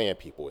 He's playing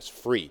people. It's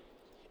free.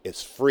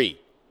 It's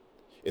free.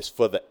 It's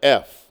for the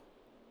F.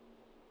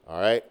 All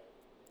right?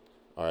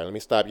 All right, let me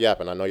stop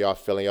yapping. I know y'all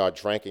feeling y'all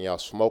drinking, y'all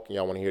smoking.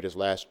 Y'all want to hear this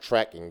last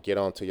track and get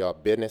on to y'all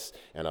business.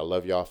 And I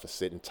love y'all for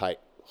sitting tight,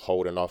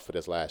 holding off for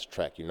this last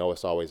track. You know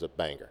it's always a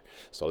banger.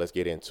 So let's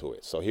get into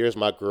it. So here's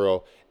my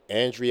girl,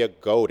 Andrea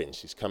Golden.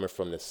 She's coming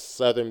from the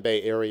Southern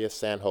Bay Area,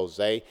 San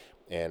Jose.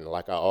 And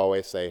like I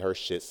always say, her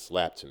shit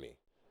slapped to me.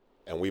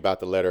 And we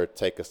about to let her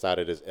take us out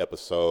of this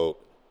episode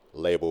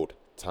labeled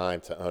Time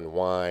to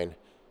Unwind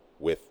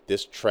with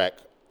this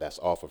track that's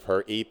off of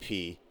her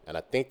EP. And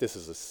I think this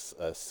is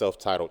a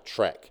self-titled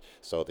track.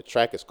 So the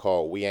track is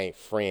called We Ain't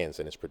Friends,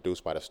 and it's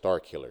produced by the Star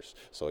Killers.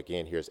 So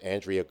again, here's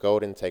Andrea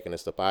Golden taking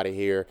us up out of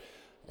here.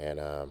 And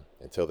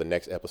until the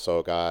next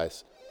episode,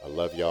 guys, I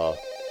love y'all.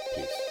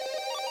 Peace.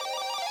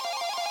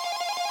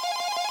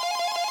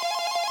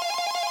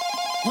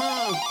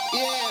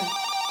 Yeah.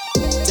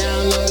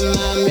 Download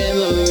my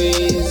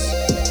memories,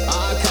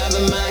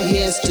 archiving my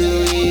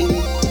history,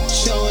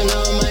 showing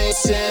all my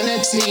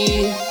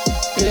sanity,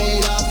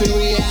 played off in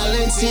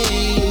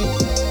reality.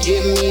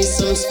 Give me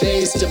some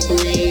space to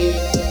breathe.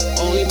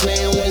 Only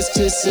plan was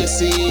to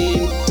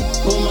succeed.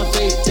 Put my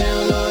faith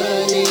down on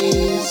her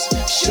knees.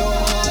 Show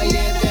her,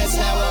 yeah, that's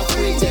how I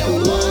freak that.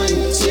 1,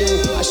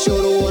 2, I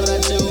showed her what I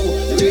do.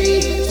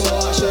 3, 4,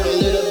 I showed a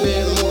little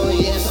bit more.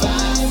 Yeah,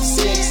 5,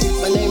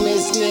 6. My name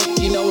is Nick.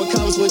 You know it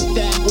comes with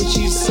that. When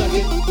you suck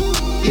it.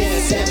 Yeah,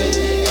 7,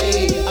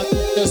 8. I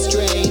feel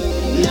straight.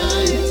 9,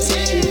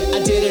 10.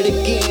 I did it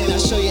again. I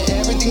show you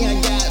everything I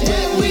got.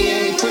 But we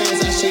ain't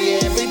friends. I show you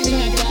everything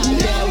I got.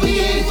 Yeah, we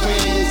ain't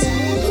friends.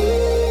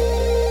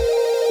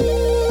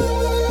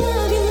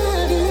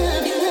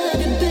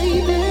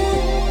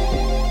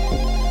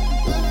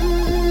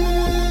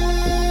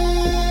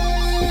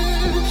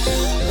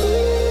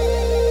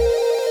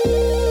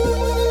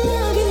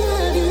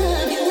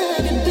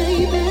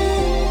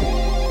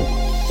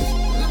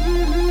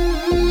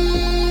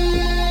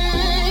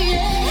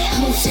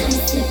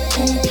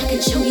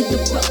 Show you the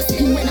ropes,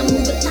 and when I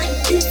move it like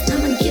this,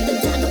 I'ma give a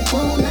dog a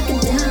bone like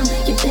a dime.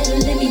 You better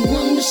let me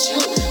run the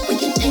show with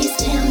your pace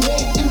down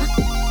there. And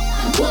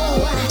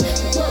whoa.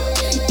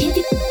 If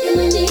you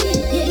with me,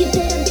 yeah, you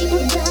better be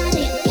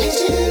providing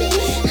pleasure to me.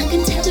 I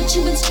can tell that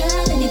you've been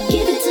striving to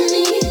give it to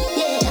me.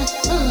 Yeah,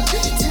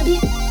 tell me.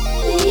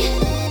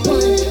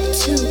 1,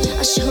 2,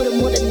 I showed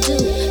him what I do.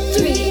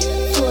 3,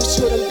 4,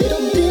 showed a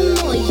little bit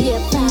more. Yeah,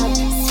 5,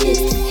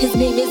 6, his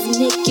name is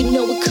Nick. You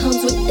know it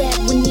comes with that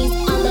when he's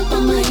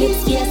on my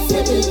hips, yeah,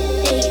 7, 8,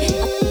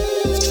 I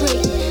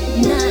straight,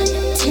 9,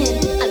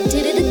 10, I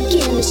did it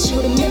again. I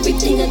showed him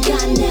everything I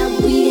got, now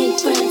we ain't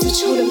friends. I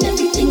showed him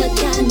everything I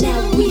got, now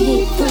we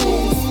ain't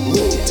friends.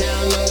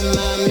 Download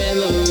my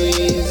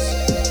memories,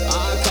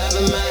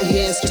 archiving my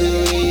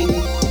history,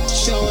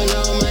 showing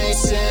all my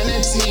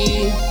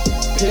sanity,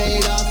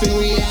 played off in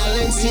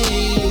reality.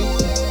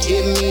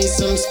 Give me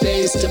some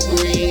space to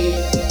breathe.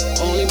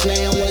 Only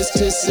plan was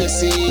to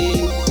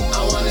succeed.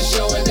 I wanna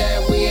show her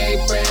that we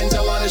ain't friends.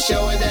 I wanna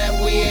show her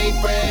that we ain't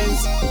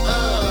friends.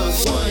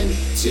 1,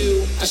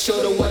 2, I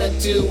showed her what I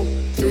do.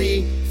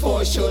 3,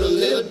 4, showed a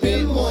little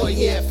bit more.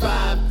 Yeah,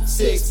 5,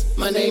 6,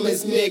 my name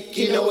is Nick.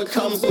 You know it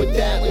comes with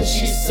that. When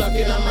she's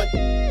sucking on my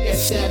yeah,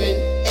 7,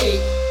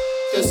 8,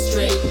 just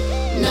straight.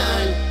 9,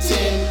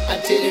 10,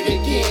 I did it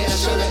again. I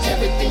showed her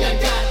everything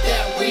I got.